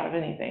our way out of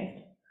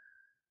anything.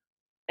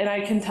 And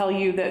I can tell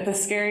you that the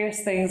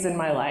scariest things in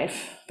my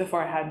life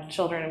before I had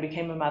children and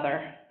became a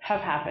mother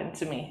have happened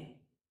to me.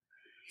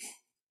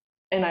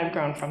 And I've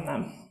grown from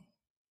them.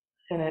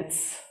 And it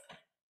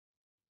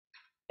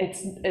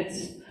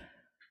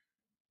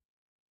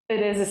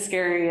is as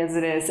scary as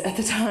it is at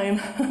the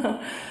time.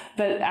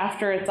 But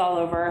after it's all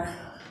over,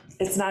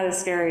 it's not as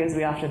scary as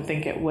we often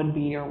think it would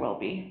be or will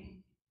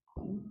be.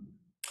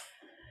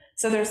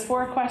 So there's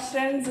 4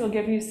 questions. We'll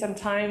give you some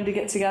time to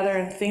get together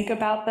and think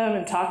about them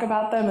and talk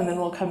about them, and then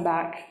we'll come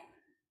back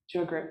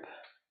to a group.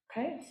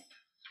 Okay?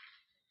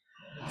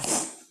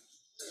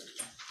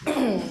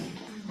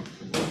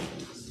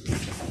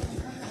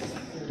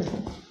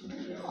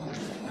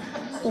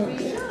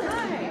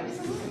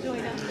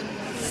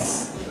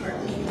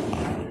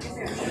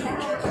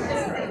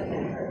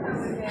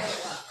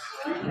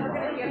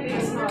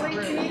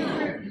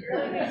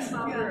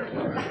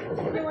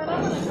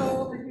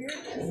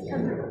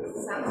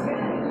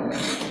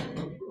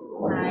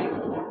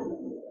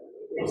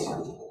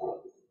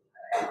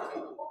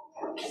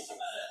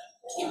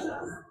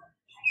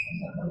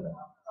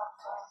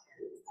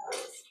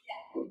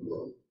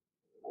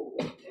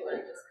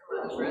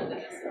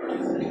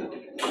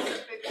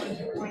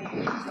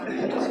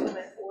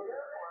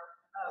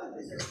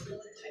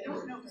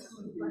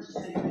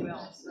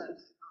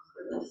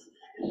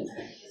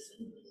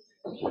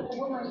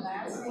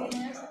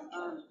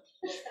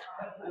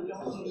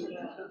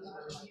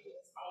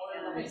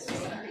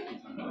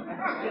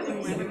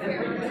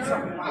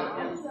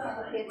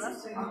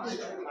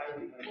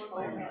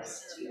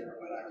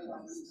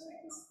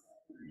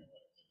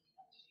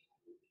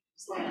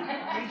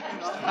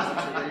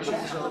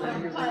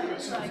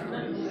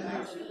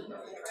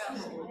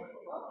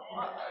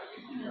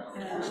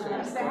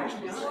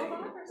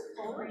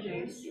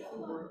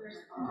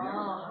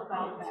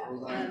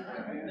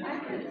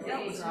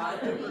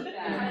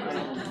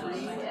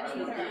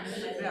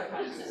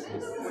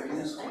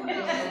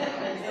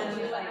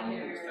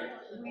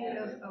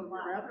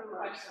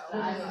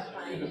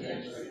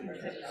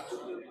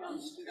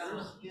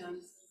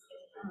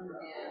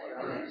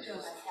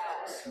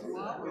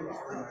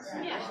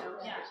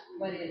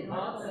 But it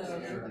also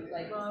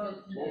like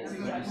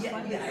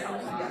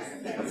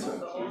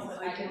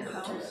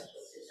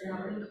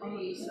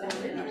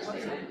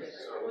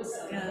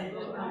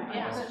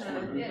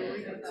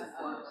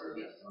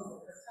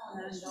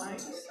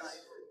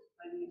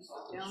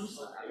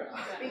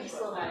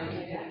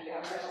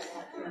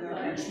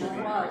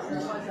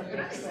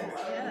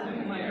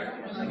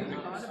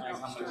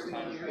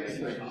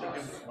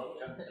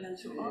And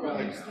so all of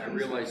these I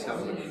realize how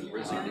much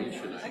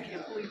resignation I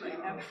can't believe I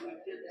actually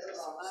did this.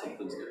 I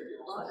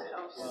bought a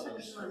house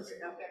 6 months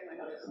after my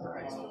husband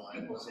died.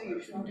 People say you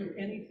shouldn't do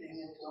anything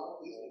until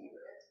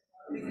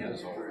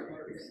Yes. so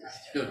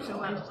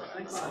I bought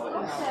a smaller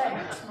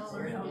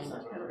house.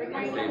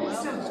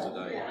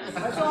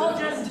 It's all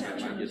just and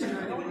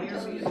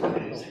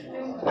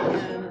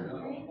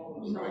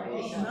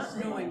not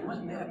knowing what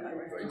the heck I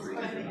was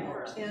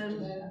doing. And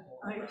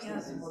I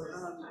had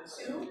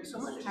so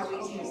much how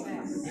easy is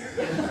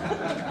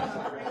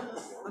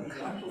a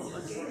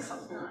gay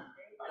couple.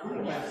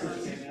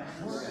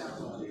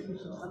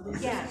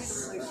 Yes.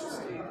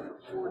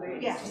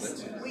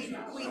 Yes, we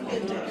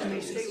did, and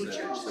we stayed with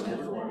church, so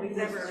we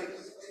never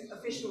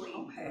officially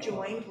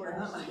joined, we're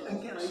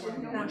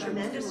not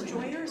tremendous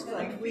joiners,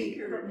 but we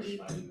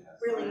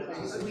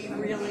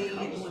really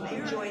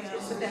enjoyed it,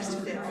 it's the best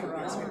fit for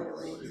us.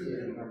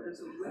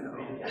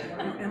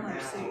 And I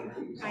say,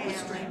 I am.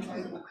 strange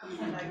people coming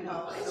in my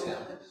house, so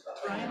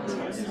Brian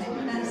was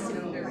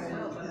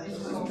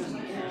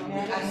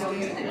I know you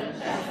did.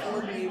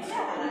 4 days,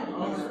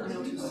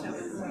 to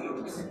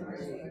 7 weeks.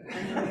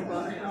 And then we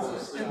bought a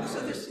house. And so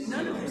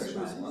none of this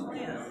was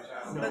planned.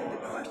 But the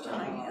question I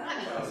had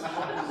was,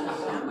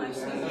 am I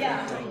saying? Yeah,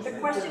 the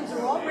questions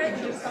are all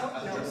ready. And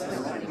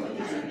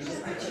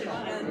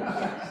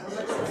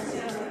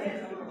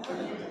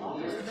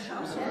the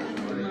house had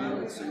been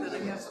remodeled so that I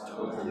have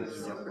totally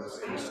separate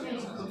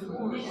stations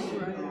before they can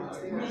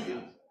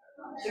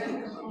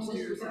come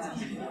upstairs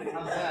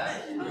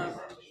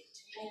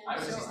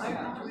and so I've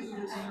been doing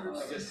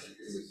this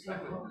for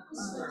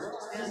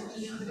and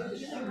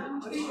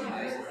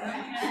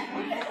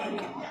in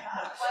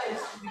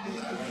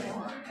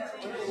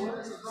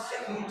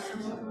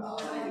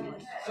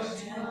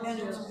the beginning, and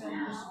it's been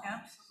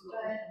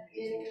absolutely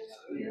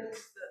experience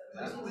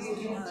that way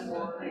beyond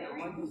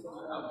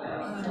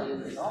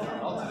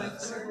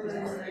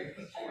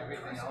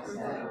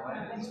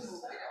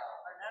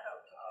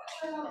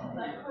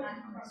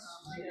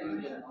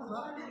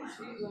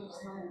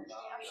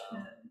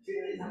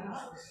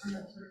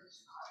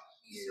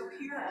so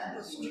here in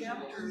this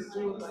chapter,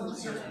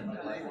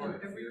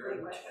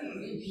 everything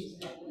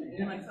changed,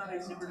 and I thought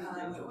I'd never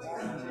find joy.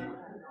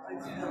 I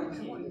found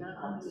joy now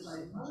that I'm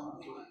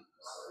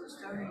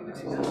starting this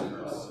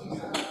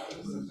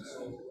business.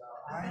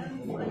 And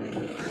finding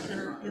a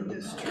partner in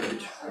this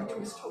church, which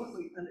was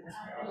totally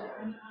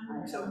unexpected.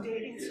 So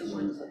dating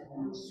someone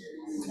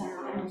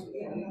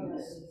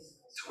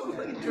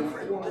totally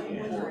different than when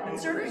you're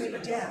Observing the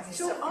death,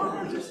 so all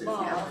of this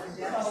love.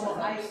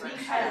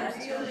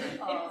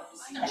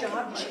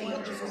 Job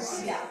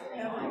changes. I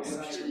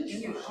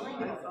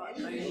thought I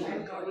knew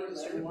God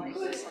was really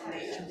good some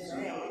age of the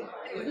day.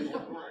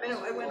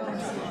 Anyway, I went on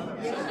to a lot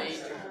of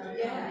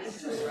yeah, it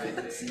just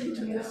fits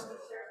into this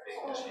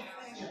whole thing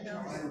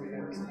about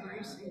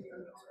embracing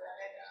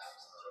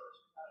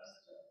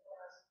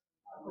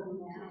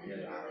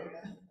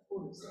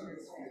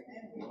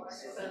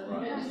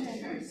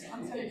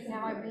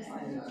Now I've just been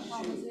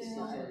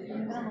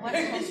on the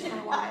West Coast for a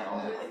while.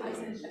 I was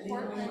in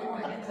Portland,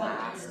 Oregon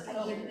last. I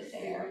hated it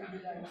there.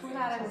 Before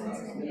that, I was in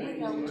San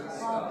Diego, which I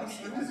loved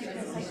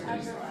because I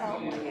never felt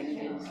like I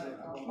could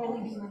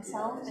really be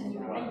myself, and you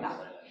would think that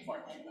in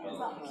Portland. That was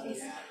not the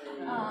case.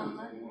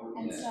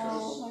 And so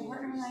my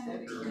partner and I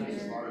moved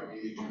here,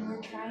 and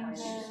we're trying to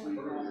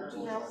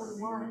figure out what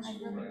we want. I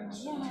grew up in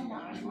Indiana,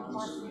 not too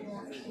far from here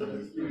actually.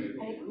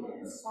 I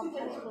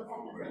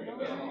self-taught with that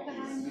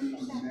I'm in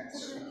that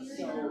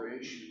particular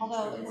area.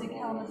 Although it's in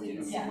Kalamazoo,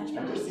 it's so much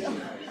better still.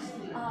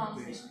 And I'm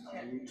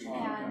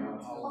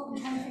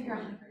trying to figure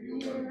out my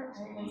career.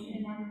 I was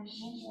in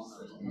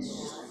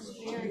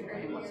very,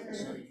 very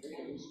motivated.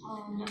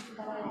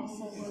 But I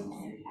also was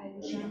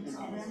young, so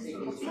I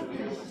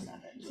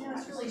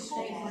was really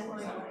staying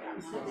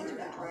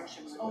that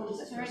direction. So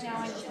right now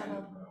I just have a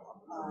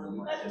job.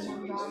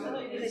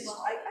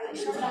 I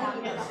just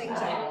have things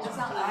I don't have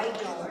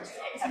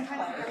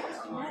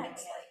planned.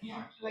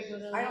 Next, do I go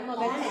to? I don't know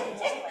that.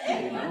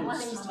 What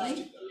is that?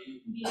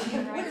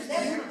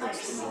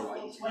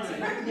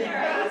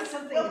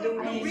 Something to do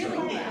with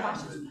really.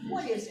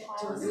 What is it?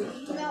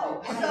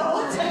 No.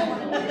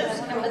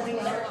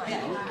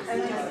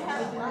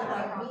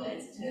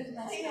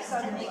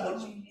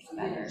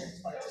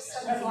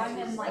 So I'm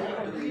in like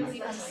a really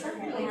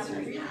uncertain place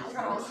right now.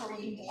 We're also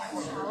looking to buy a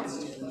house.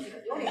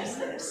 What is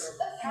this?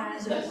 And I'm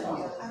not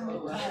sure.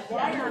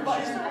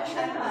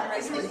 I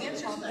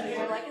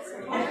like it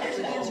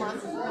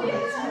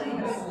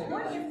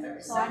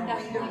so I'm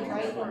definitely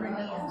right in the middle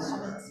of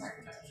uncertainty.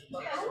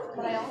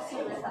 But I also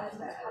realize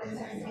that having a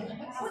family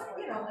house,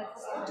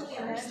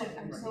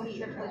 I'm so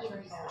privileged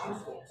right now.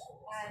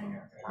 And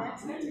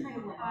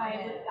I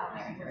lived down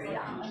there very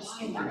young. I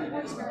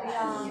was very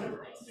young.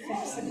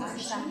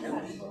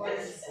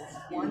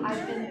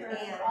 I've been through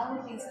all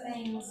of these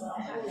things, and I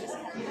just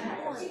have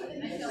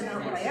been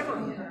Not what I ever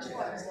wanted.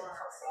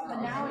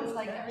 but now it's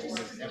like everything's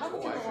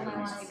comfortable in my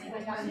life, and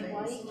I gotta make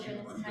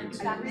decisions, and I'm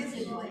back to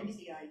being like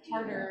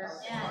harder,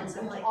 and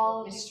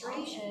all of these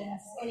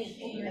options,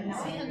 Anything, and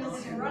not in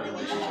this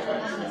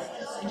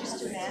relationship,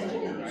 just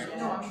imagine it.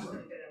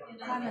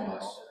 I'm in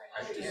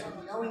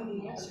Knowing the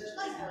answers.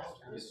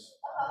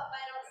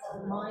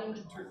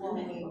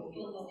 Mind-blowing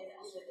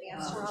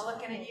answer, I'm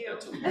looking at you.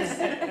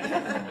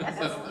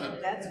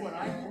 That's what I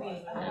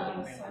think.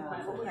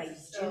 What would I do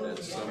in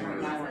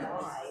my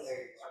life?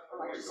 I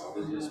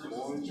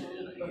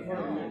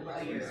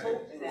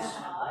hope that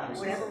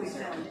whatever we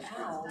found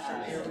out,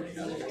 that there would be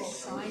a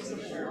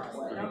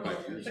sizable number around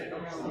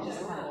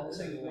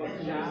the world.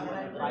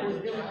 And I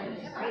would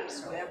really embrace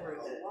whatever it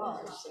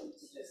was.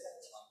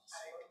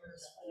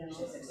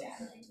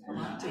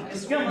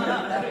 Just come on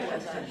up,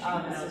 because no, okay,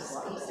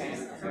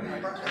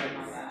 I'm working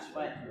on that,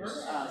 but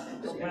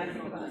when I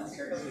think about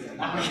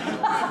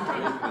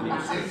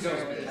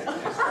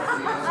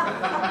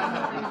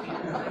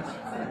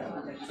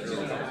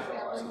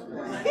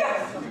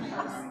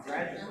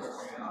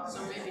So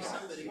maybe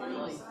somebody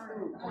really.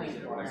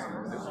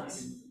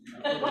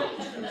 Or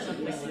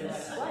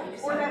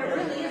that it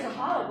really is a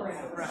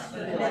hologram,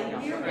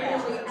 that you're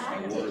really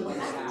acting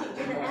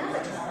in an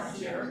avatar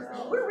here.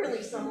 We're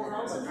really somewhere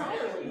else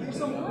entirely, we're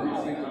somewhere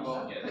else.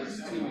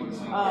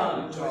 I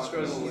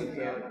struggle with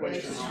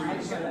questions 3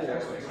 and 4.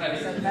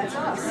 That's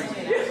us.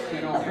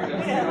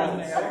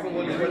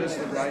 What is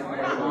the right way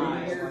to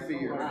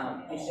fear?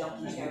 There's so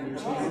much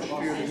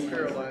fear that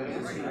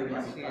paralyzes you, and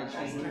you can't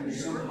change the other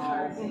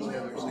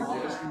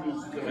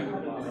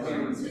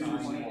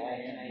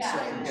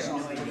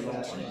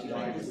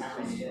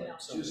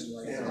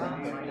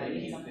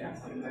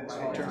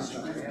in terms of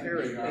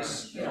preparedness,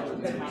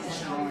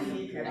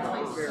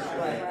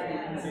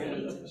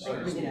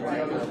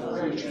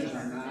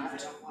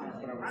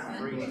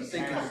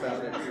 thinking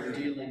about it, you're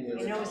dealing with.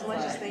 You know, as much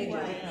as they do.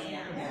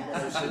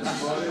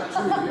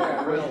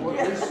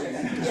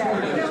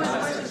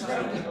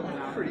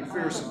 Yeah, pretty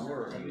fearsome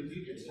work.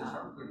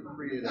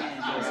 Creative.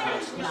 I'm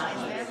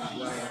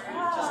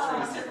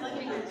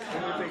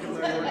thinking my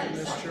work in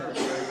this church,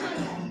 right?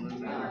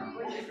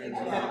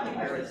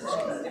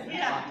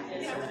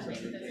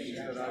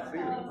 That I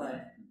feel. That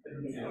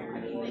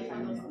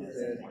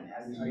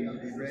I need to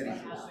be ready.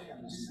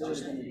 It's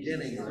just the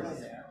beginning of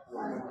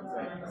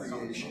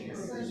creation.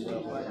 Awareness of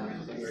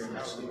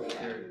awareness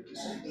within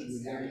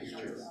the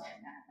church.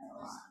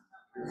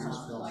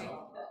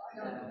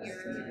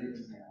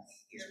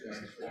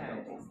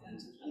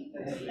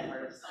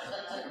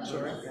 I'm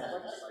sorry?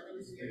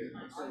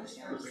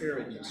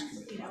 Preparedness.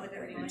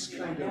 It's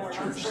kind of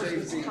church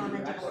safety.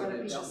 Commenting on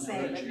other people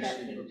say, but that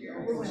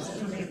ruins it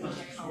for me when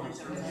they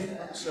comment on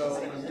it. So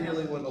I'm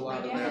dealing with a lot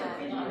of that.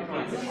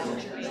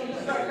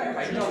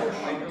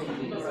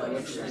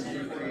 What's the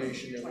new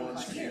creation that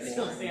wants to be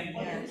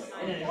born?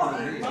 Why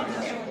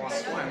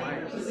am I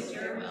losing?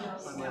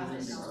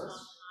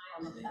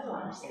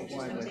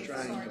 Why am I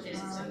trying to?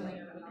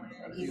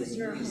 He was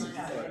nervous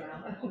about it.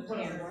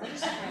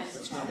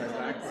 That's not my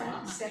background. I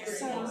have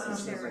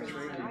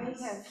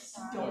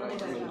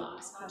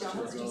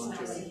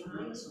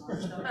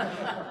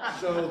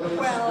So those,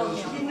 well,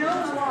 you know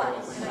what?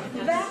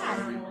 That,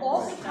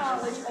 all the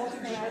college, all the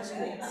grad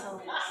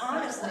school,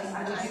 honestly,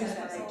 I would use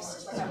that.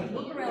 I would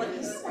look around, like,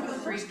 this is when you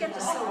first get to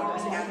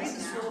syllabus, and I read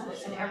the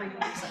syllabus and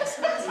everything. I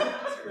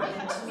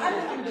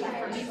would do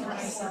that for me, for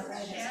myself.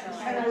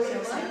 And I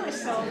would say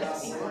myself,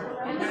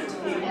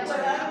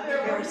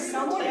 there is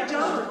someone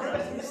dumber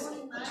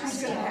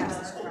who's going to pass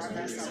this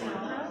progress.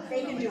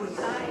 They can do it.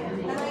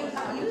 And I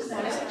use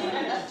that as a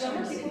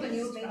dumber people than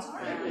you have made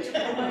progress.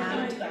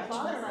 And my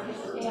father and I would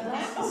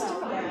talk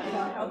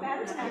about how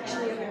that is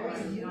actually a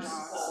very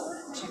useful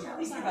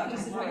piece of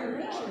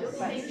information.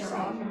 But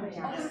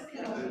other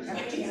people,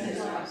 everything is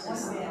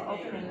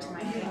opening to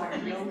my view are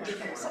no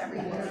difference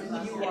everywhere.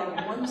 You are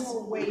one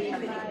more wave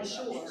in the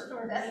shore,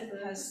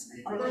 because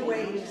other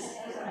waves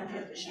of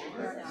the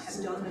shore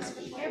have done this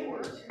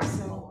before.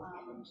 So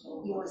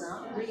you are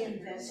not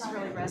reinventing,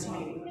 really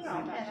resonating with me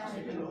about how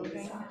they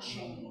can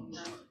change.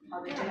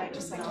 Did I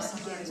just like to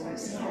see it as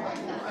myself?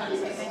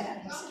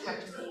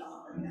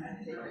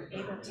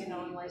 Able to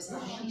know and listen.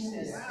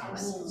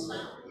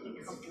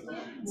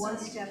 One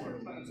step in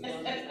front of the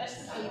other.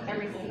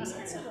 Everything's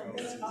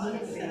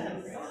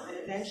moving.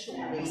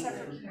 Eventually, except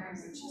for Karen,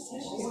 when she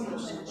says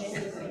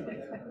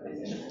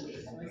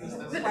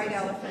she's white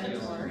elephant,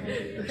 or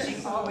she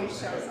always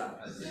shows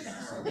up.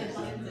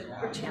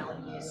 Her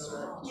challenges.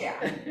 Yeah.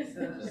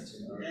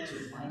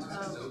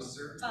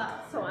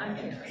 So I'm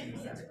Karen.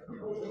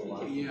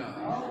 yeah.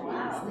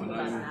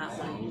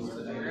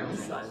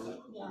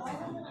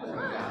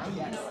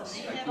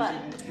 But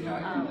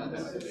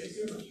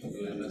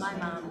my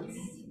mom's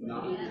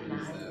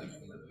 89.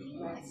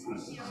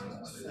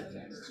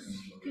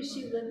 Because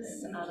she lives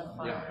on a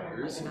farm,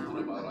 like an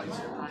hour by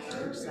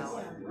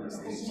herself.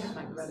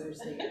 My brother's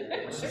there.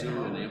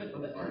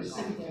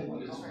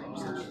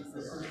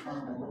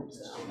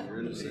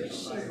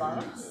 She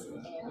loves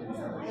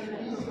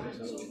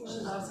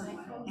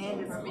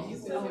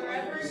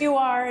You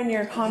are in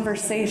your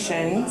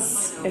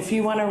conversations. If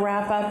you want to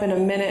wrap up in a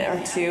minute or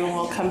two,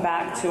 we'll come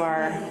back to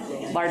our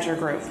larger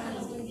group.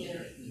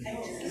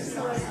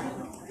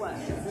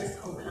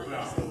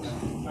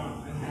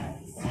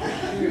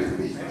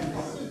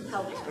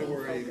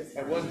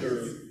 I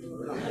wonder,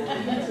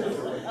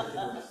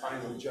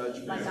 final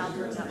judgment on a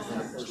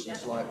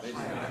person's life.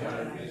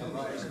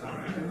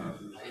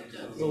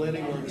 Will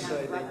anyone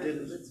say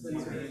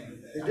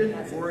they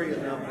didn't worry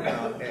enough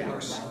about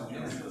X?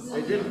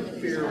 They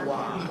didn't fear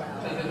Y.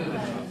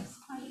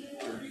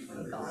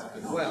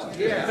 Well,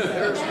 yeah,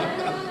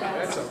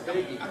 that's a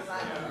biggie.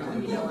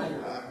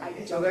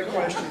 So that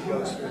question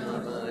goes through my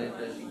mind,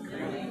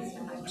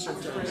 and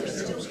sometimes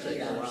it helps take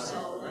a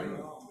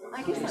while.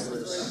 I guess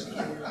that's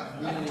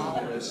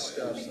Meaningless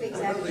stuff.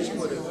 exactly. At least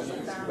put it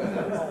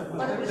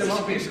But it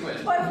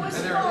was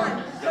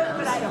fun,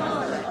 but I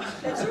found it.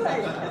 That's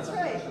right.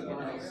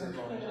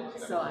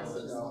 So I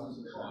said,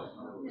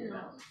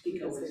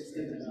 because there's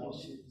different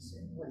issues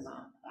with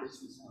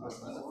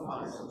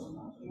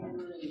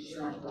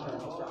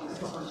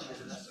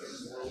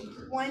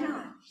Why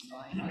not?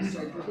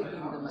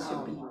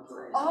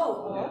 Oh,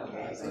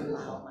 okay. It's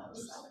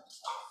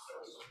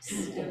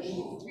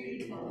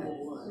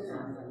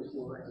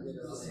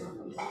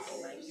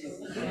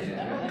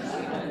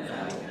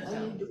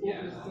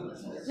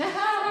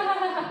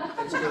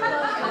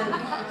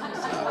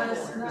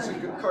a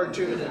good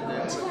cartoon in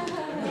that.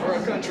 Or a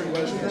country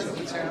western.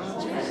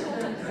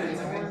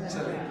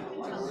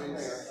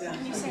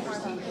 Can you say more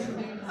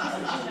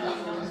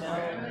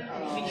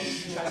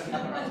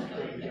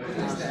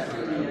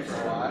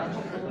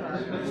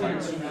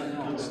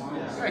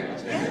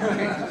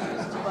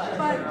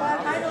But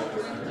I don't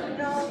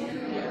know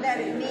that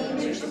it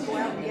means you should go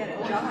out and get a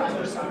job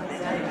or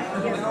something. I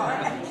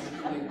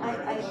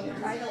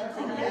don't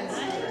think that's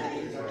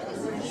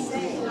what he's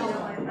saying,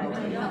 I'm not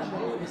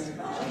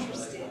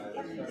interested in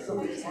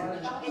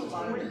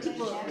when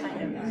people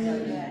kind of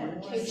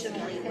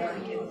occasionally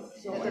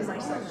get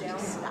myself down,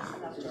 stop.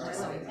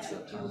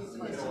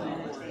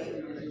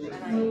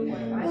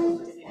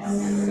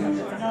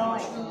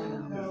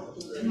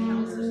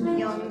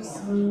 Young's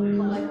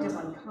collective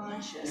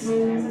unconscious.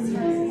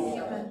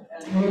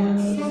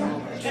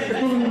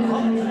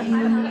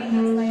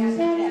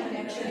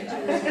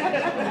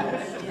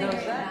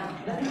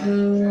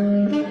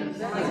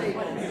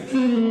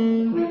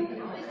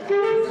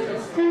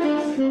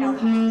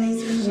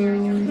 Thanks for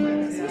sharing your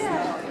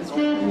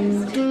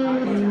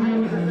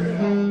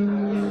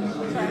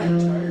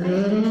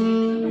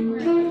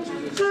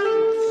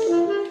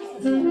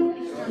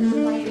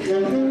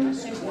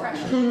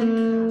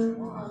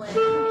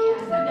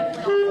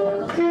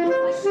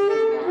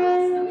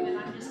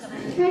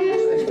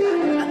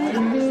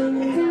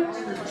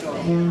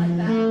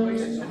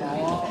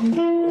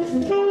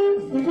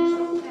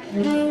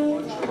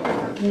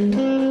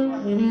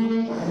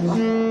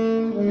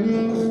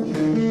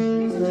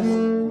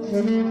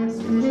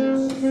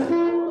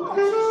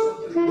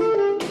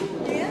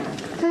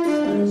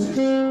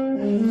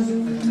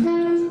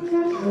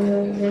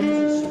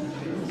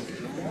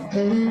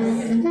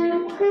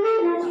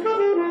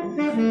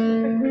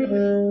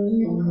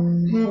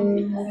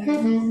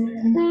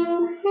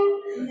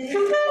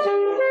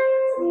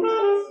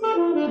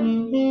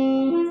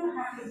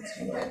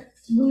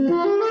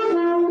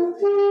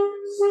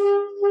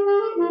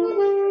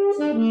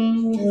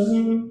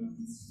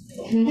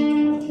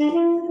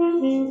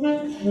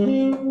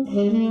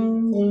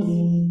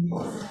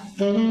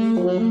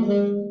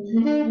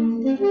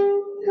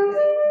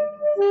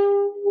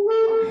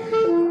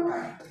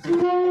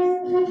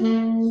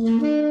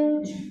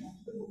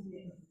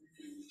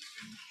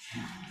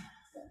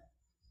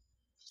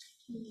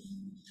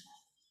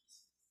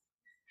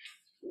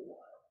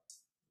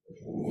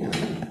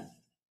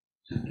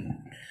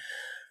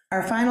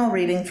Our final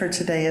reading for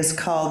today is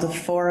called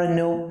For a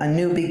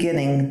New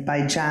Beginning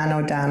by John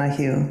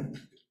O'Donohue.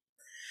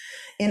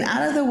 In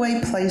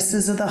out-of-the-way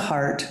places of the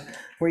heart,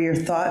 where your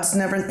thoughts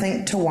never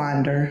think to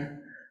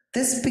wander,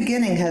 this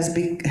beginning has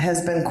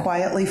been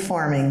quietly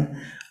forming,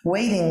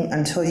 waiting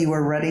until you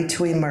are ready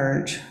to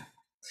emerge.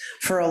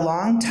 For a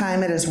long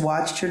time it has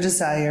watched your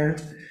desire,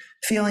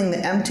 feeling the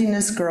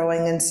emptiness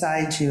growing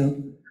inside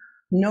you,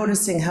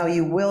 noticing how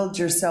you willed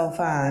yourself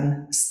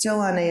on,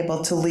 still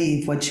unable to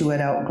leave what you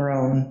had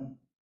outgrown.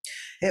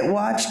 It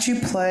watched you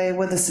play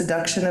with the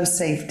seduction of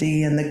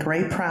safety and the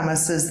great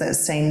promises that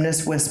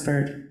sameness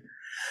whispered,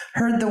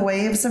 heard the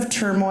waves of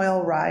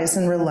turmoil rise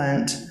and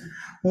relent,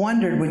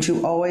 wondered would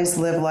you always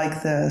live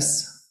like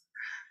this.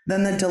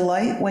 Then the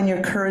delight when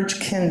your courage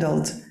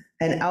kindled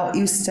and out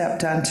you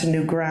stepped onto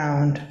new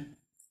ground,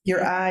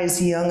 your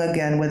eyes young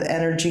again with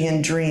energy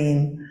and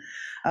dream,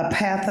 a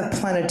path of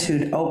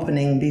plenitude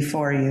opening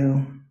before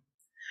you.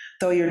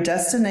 Though your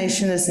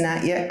destination is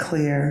not yet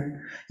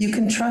clear, you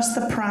can trust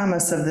the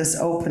promise of this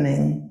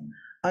opening.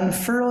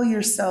 Unfurl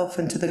yourself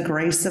into the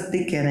grace of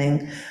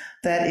beginning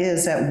that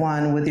is at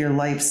one with your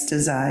life's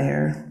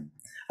desire.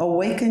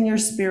 Awaken your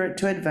spirit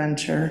to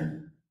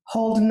adventure.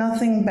 Hold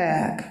nothing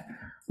back.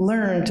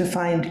 Learn to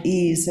find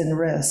ease in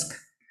risk.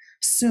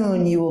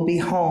 Soon you will be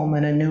home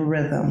in a new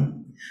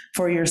rhythm,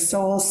 for your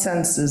soul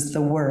senses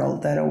the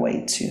world that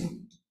awaits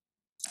you.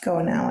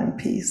 Go now in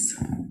peace.